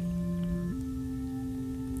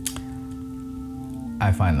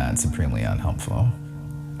 I find that supremely unhelpful.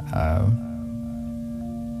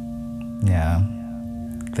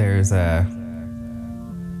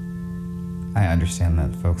 I understand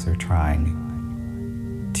that folks are trying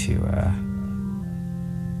to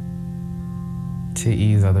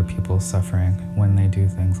ease other people's suffering when they do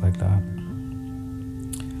things like that.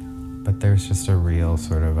 But there's just a real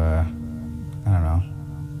sort of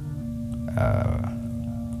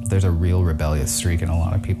there's a real rebellious streak in a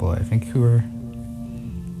lot of people, I think, who are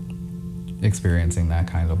experiencing that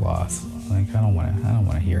kind of loss. Like, I don't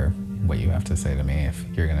want to hear what you have to say to me. If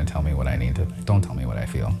you're going to tell me what I need to, don't tell me what I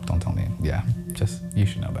feel. Don't tell me, just, you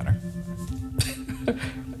should know better.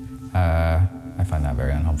 I find that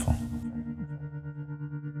very unhelpful.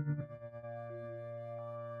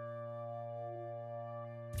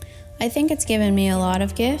 I think it's given me a lot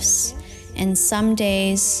of gifts, and some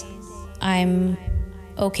days I'm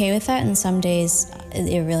okay with that, and some days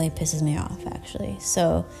it really pisses me off, actually.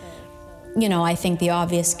 So, I think the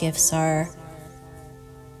obvious gifts are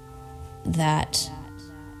that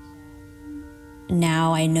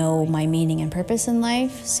now I know my meaning and purpose in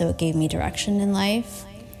life, so it gave me direction in life.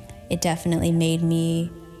 It definitely made me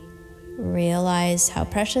realize how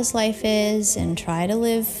precious life is and try to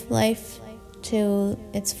live life to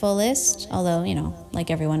its fullest, although,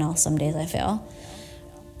 like everyone else, some days I fail.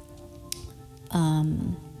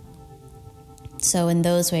 So in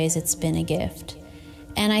those ways, it's been a gift.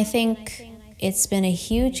 And I think it's been a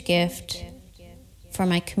huge gift for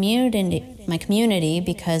my community,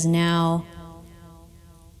 because now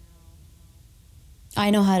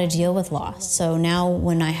I know how to deal with loss. So now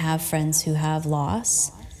when I have friends who have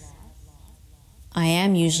loss, I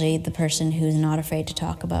am usually the person who's not afraid to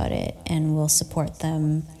talk about it and will support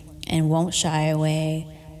them and won't shy away,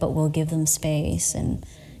 but will give them space. And,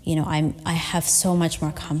 I have so much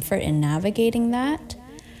more comfort in navigating that.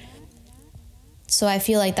 So I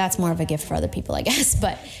feel like that's more of a gift for other people, I guess,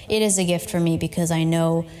 but it is a gift for me because I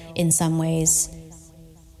know in some ways,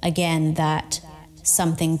 again, that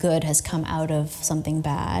something good has come out of something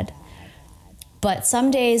bad. But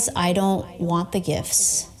some days I don't want the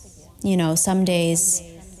gifts. Some days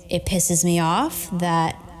it pisses me off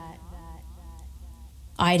that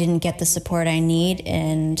I didn't get the support I need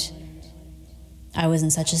and I was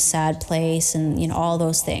in such a sad place and, all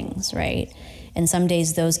those things, right? And some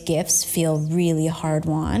days those gifts feel really hard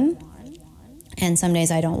won, and some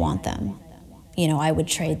days I don't want them. I would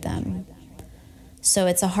trade them. So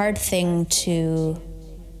it's a hard thing to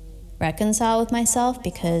reconcile with myself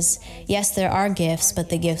because, yes, there are gifts, but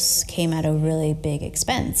the gifts came at a really big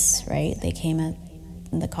expense, right? They came at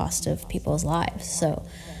the cost of people's lives. So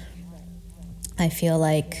I feel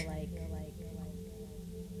like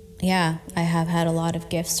yeah, I have had a lot of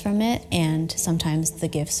gifts from it, and sometimes the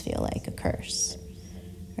gifts feel like a curse,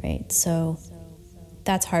 right? So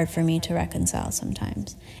that's hard for me to reconcile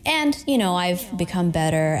sometimes. And, I've become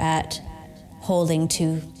better at holding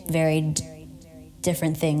two very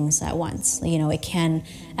different things at once. It can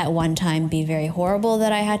at one time be very horrible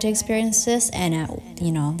that I had to experience this, and at,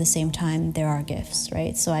 the same time there are gifts,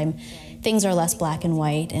 right? So things are less black and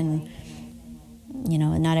white, and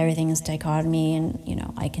not everything is dichotomy,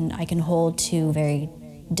 and I can hold two very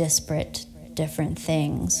disparate, different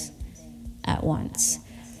things at once.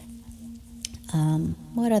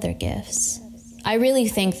 What other gifts? I really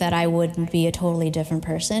think that I would be a totally different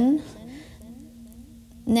person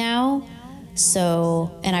now.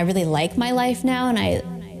 So, and I really like my life now, and I,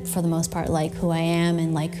 for the most part, like who I am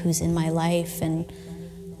and like who's in my life and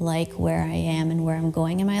like where I am and where I'm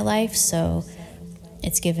going in my life. So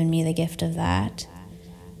it's given me the gift of that.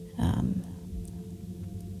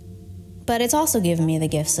 But it's also given me the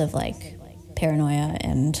gifts of like paranoia,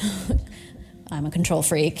 and I'm a control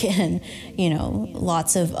freak, and,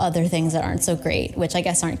 lots of other things that aren't so great, which I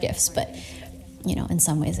guess aren't gifts, but, in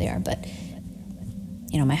some ways they are. But,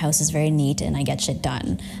 my house is very neat and I get shit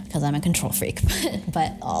done because I'm a control freak.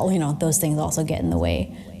 But all, those things also get in the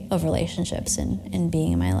way of relationships and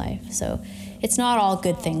being in my life. So it's not all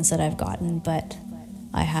good things that I've gotten, but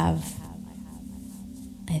I have,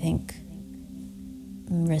 I think,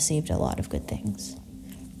 received a lot of good things.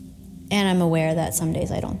 And I'm aware that some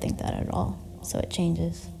days I don't think that at all. So it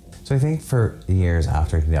changes. So I think for years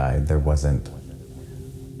after he died, I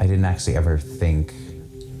didn't actually ever think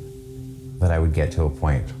that I would get to a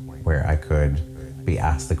point where I could be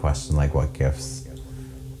asked the question, like, what gifts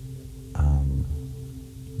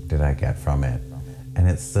did I get from it? And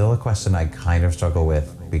it's still a question I kind of struggle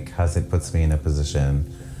with, because it puts me in a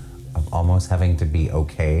position of almost having to be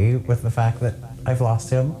okay with the fact that I've lost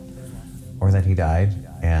him or that he died.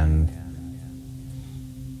 And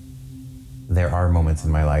there are moments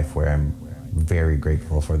in my life where I'm very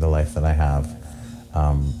grateful for the life that I have.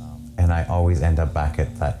 And I always end up back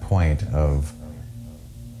at that point of,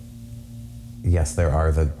 yes, there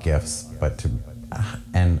are the gifts,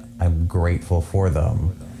 and I'm grateful for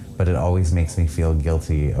them, but it always makes me feel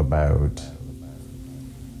guilty about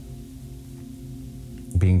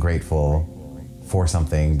being grateful for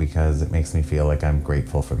something, because it makes me feel like I'm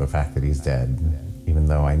grateful for the fact that he's dead, even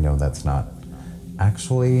though I know that's not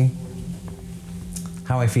actually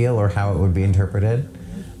how I feel or how it would be interpreted.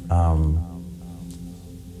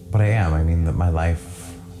 But I am. I mean, that my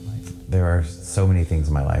life, there are so many things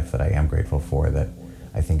in my life that I am grateful for that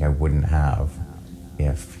I think I wouldn't have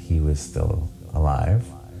if he was still alive.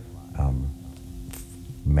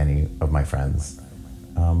 Many of my friends,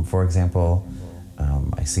 for example,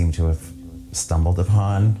 I seem to have stumbled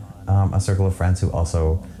upon a circle of friends who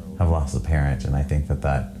also have lost a parent, and I think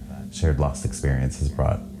that shared loss experience has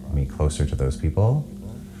brought me closer to those people.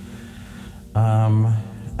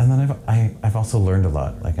 And then I've also learned a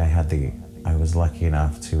lot. Like I was lucky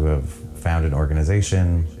enough to have found an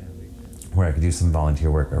organization where I could do some volunteer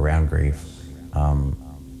work around grief.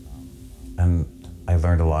 And I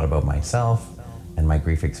learned a lot about myself and my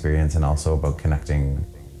grief experience, and also about connecting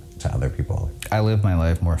to other people. I live my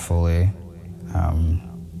life more fully.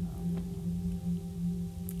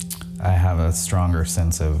 I have a stronger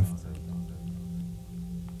sense of,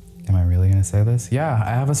 am I really gonna say this? Yeah, I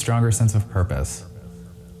have a stronger sense of purpose.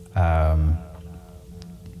 I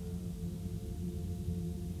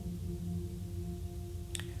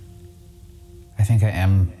think I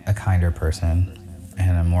am a kinder person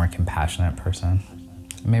and a more compassionate person.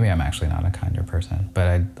 Maybe I'm actually not a kinder person,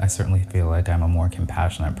 but I certainly feel like I'm a more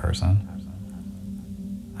compassionate person.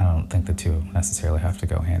 I don't think the two necessarily have to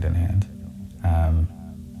go hand in hand.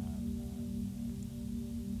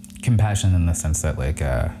 Compassion in the sense that, like,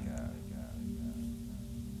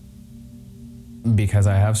 because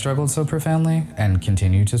I have struggled so profoundly and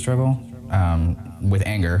continue to struggle, with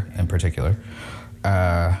anger in particular,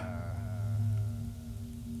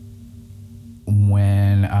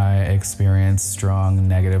 when I experience strong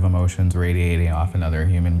negative emotions radiating off another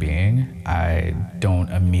human being, I don't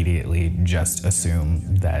immediately just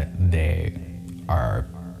assume that they are,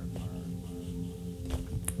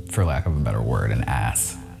 for lack of a better word, an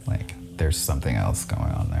ass. Like, there's something else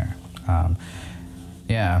going on there.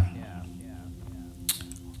 Yeah.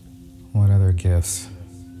 What other gifts?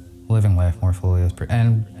 Living life more fully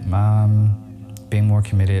and being more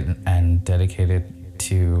committed and dedicated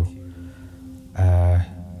to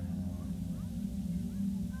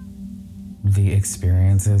the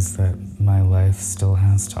experiences that my life still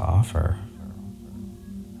has to offer.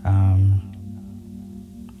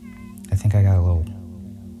 I think I got a little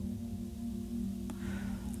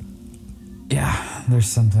there's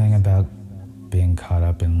something about being caught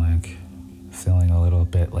up in like feeling a little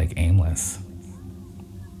bit like aimless.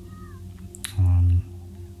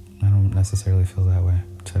 I don't necessarily feel that way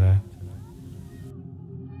today.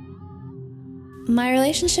 My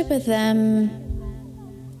relationship with them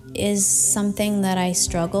is something that I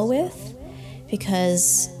struggle with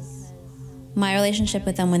because my relationship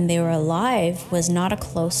with them when they were alive was not a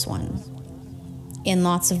close one in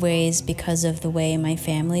lots of ways because of the way my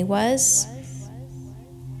family was.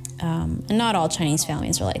 And not all Chinese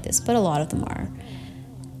families are like this, but a lot of them are,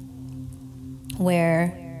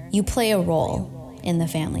 where you play a role in the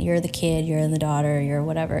family. You're the kid, you're the daughter, you're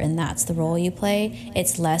whatever, and that's the role you play.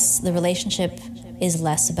 The relationship is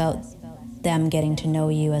less about them getting to know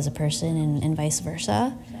you as a person and vice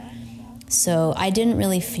versa. So I didn't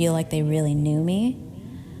really feel like they really knew me,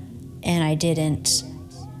 and I didn't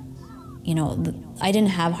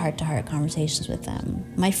have heart-to-heart conversations with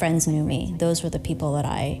them. My friends knew me. Those were the people that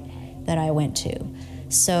I went to.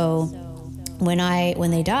 So when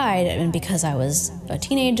they died, and because I was a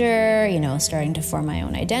teenager, starting to form my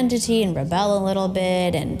own identity and rebel a little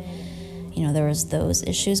bit, and there was those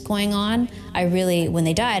issues going on, when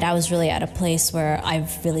they died, I was really at a place where I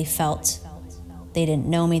really felt they didn't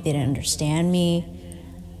know me, they didn't understand me.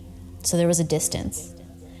 So there was a distance.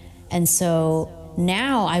 And so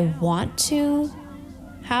now I want to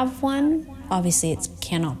have one. Obviously, it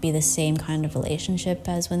cannot be the same kind of relationship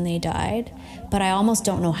as when they died, but I almost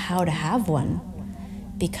don't know how to have one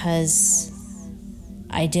because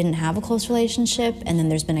I didn't have a close relationship, and then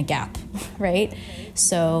there's been a gap, right?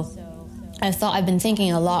 So I've been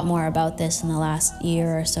thinking a lot more about this in the last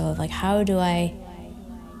year or so of like, how do I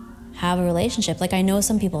have a relationship? Like, I know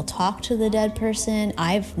some people talk to the dead person.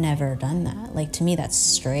 I've never done that. Like, to me, that's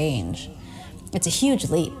strange. It's a huge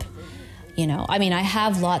leap. I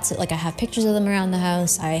have I have pictures of them around the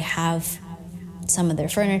house. I have some of their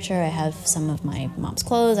furniture. I have some of my mom's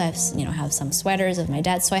clothes. I have some sweaters of my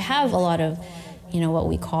dad. So I have a lot of, what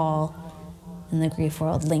we call in the grief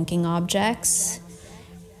world, linking objects.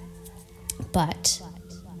 But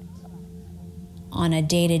on a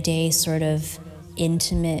day-to-day sort of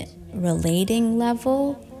intimate relating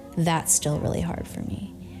level, that's still really hard for me.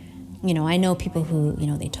 I know people who,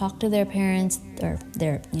 they talk to their parents or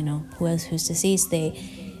their, who's deceased,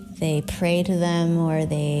 they pray to them, or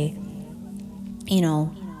they,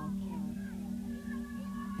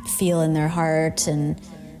 feel in their heart and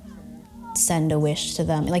send a wish to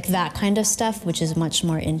them. Like that kind of stuff, which is much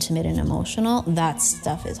more intimate and emotional, that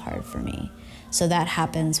stuff is hard for me. So that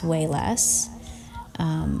happens way less.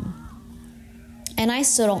 And I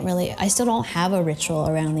still don't have a ritual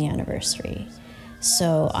around the anniversary.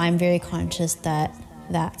 So I'm very conscious that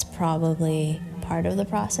that's probably part of the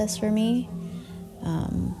process for me.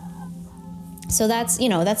 So that's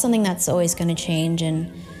something that's always going to change,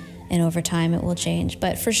 and over time it will change.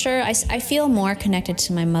 But for sure, I feel more connected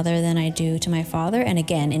to my mother than I do to my father. And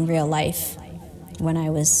again, in real life, when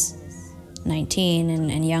I was 19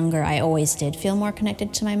 and younger, I always did feel more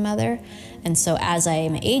connected to my mother. And so as I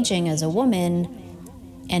am aging as a woman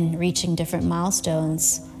and reaching different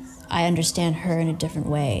milestones, I understand her in a different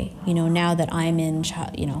way. Now that I'm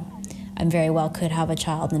I'm very well could have a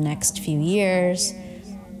child in the next few years,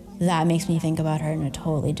 that makes me think about her in a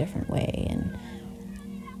totally different way, and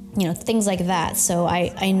things like that. So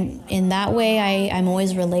I in that way, I'm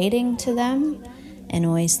always relating to them and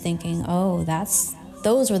always thinking, oh,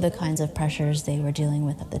 those were the kinds of pressures they were dealing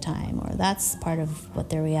with at the time, or that's part of what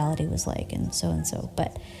their reality was like, and so.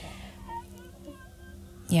 But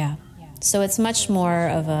yeah. So it's much more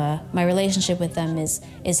of my relationship with them is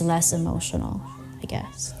less emotional, I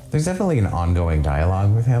guess. There's definitely an ongoing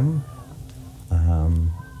dialogue with him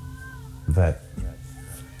that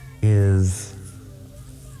is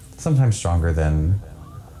sometimes stronger than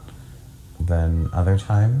other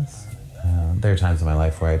times. There are times in my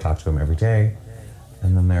life where I talk to him every day,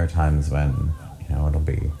 and then there are times when, it'll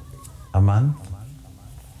be a month.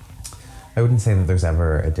 I wouldn't say that there's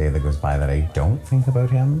ever a day that goes by that I don't think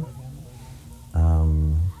about him.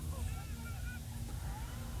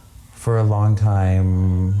 For a long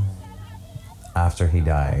time after he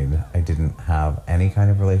died, I didn't have any kind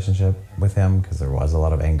of relationship with him because there was a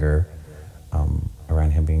lot of anger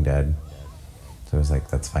around him being dead. So it was like,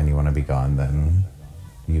 that's fine, you want to be gone, then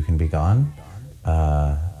you can be gone.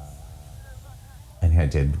 And I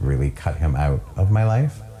did really cut him out of my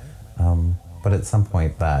life. But at some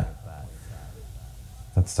point that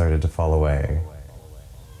started to fall away.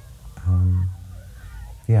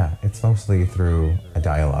 Yeah, it's mostly through a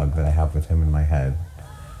dialogue that I have with him in my head,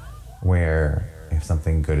 where if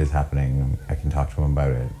something good is happening, I can talk to him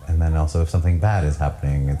about it. And then also if something bad is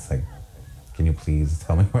happening, it's like can you please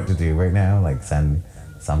tell me what to do right now? Like send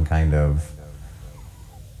some kind of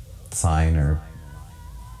sign or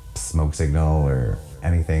smoke signal or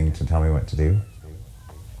anything to tell me what to do.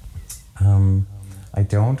 I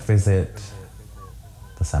don't visit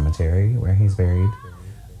the cemetery where he's buried,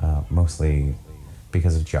 mostly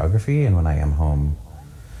because of geography, and when I am home,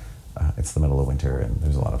 it's the middle of winter and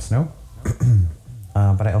there's a lot of snow.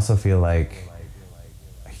 But I also feel like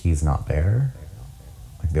he's not there.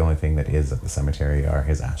 Like the only thing that is at the cemetery are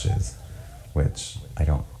his ashes, which I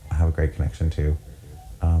don't have a great connection to.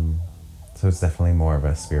 So it's definitely more of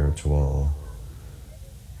a spiritual,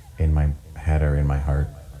 in my head or in my heart,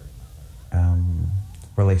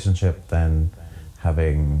 relationship than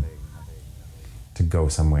having to go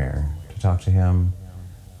somewhere to talk to him.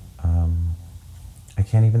 I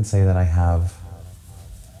can't even say that I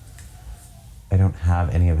don't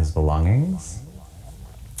have any of his belongings,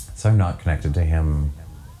 so I'm not connected to him.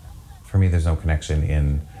 For me, there's no connection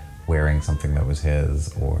in wearing something that was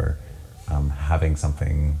his or having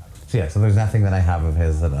something. So there's nothing that I have of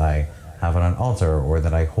his that I have on an altar or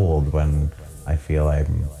that I hold when I feel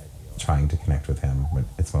I'm trying to connect with him. But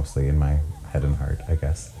it's mostly in my head and heart, I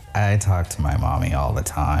guess. I talk to my mommy all the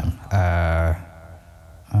time.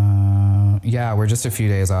 Yeah, we're just a few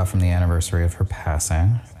days off from the anniversary of her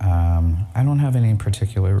passing. I don't have any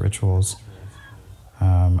particular rituals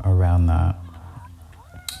around that.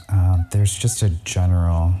 There's just a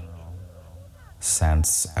general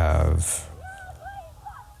sense of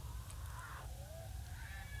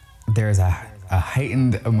there's a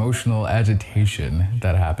heightened emotional agitation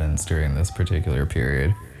that happens during this particular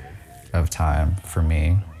period of time for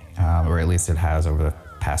me, or at least it has over the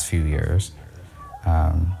past few years.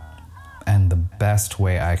 And the best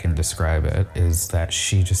way I can describe it is that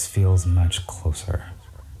she just feels much closer.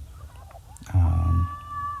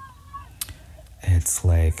 It's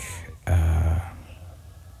like, I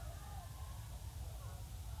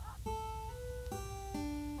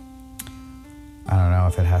don't know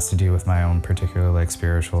if it has to do with my own particular like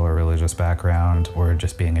spiritual or religious background or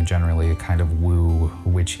just being a generally kind of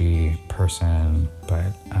witchy person,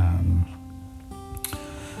 but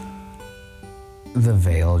the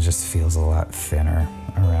veil just feels a lot thinner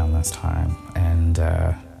around this time, and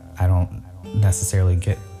I don't necessarily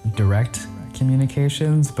get direct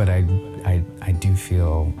communications, but I do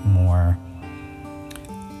feel more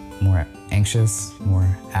anxious, more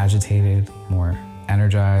agitated, more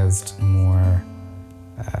energized, more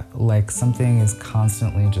like something is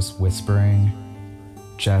constantly just whispering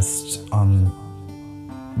just on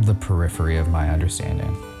the periphery of my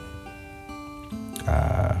understanding.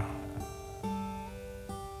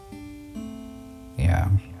 Yeah.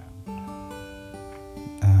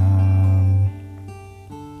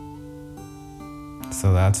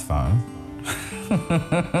 So that's fun.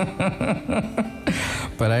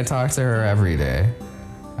 But I talk to her every day.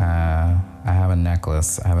 I have a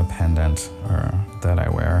necklace, I have a pendant that I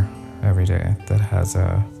wear every day that has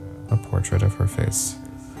a portrait of her face.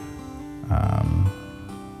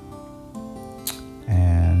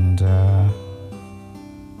 Yeah,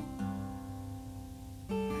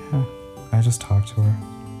 I just talk to her.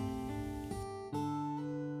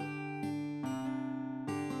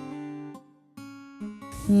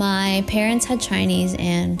 My parents had Chinese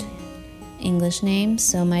and English names.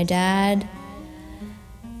 So my dad,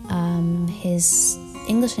 his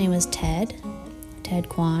English name was Ted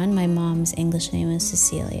Kwan. My mom's English name was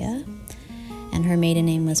Cecilia. And her maiden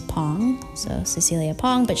name was Pong. So Cecilia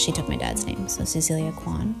Pong, but she took my dad's name, so Cecilia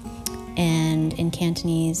Kwan. And in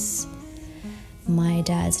Cantonese, my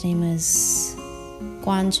dad's name was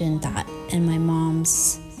Guan Jun Dat, and my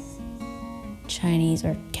mom's Chinese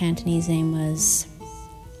or Cantonese name was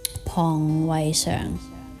Pong Wai Sheng.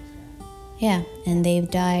 Yeah, and they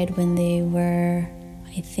died when they were,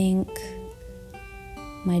 I think,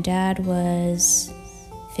 my dad was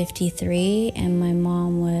 53 and my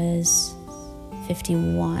mom was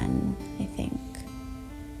 51, I think.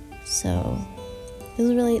 So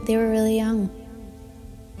they were really young.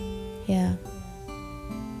 Yeah.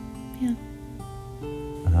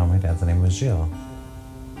 My dad's name was Jill.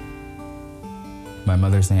 My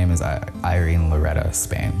mother's name is Irene Loretta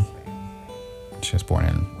Spain. She was born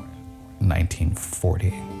in 1940.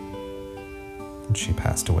 And she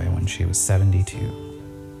passed away when she was 72.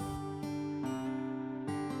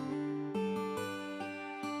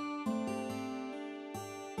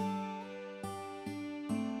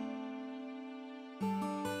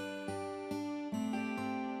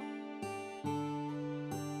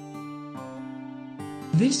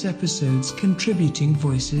 This episode's contributing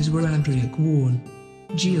voices were Andrea Kwan,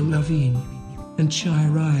 Jill Lavine, and Chai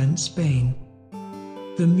Ryan Spain.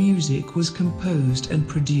 The music was composed and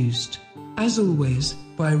produced, as always,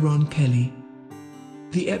 by Ron Kelly.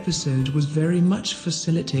 The episode was very much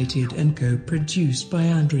facilitated and co-produced by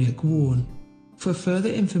Andrea Kwon. For further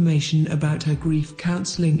information about her grief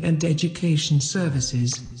counseling and education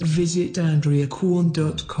services, visit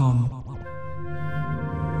andreakwon.com.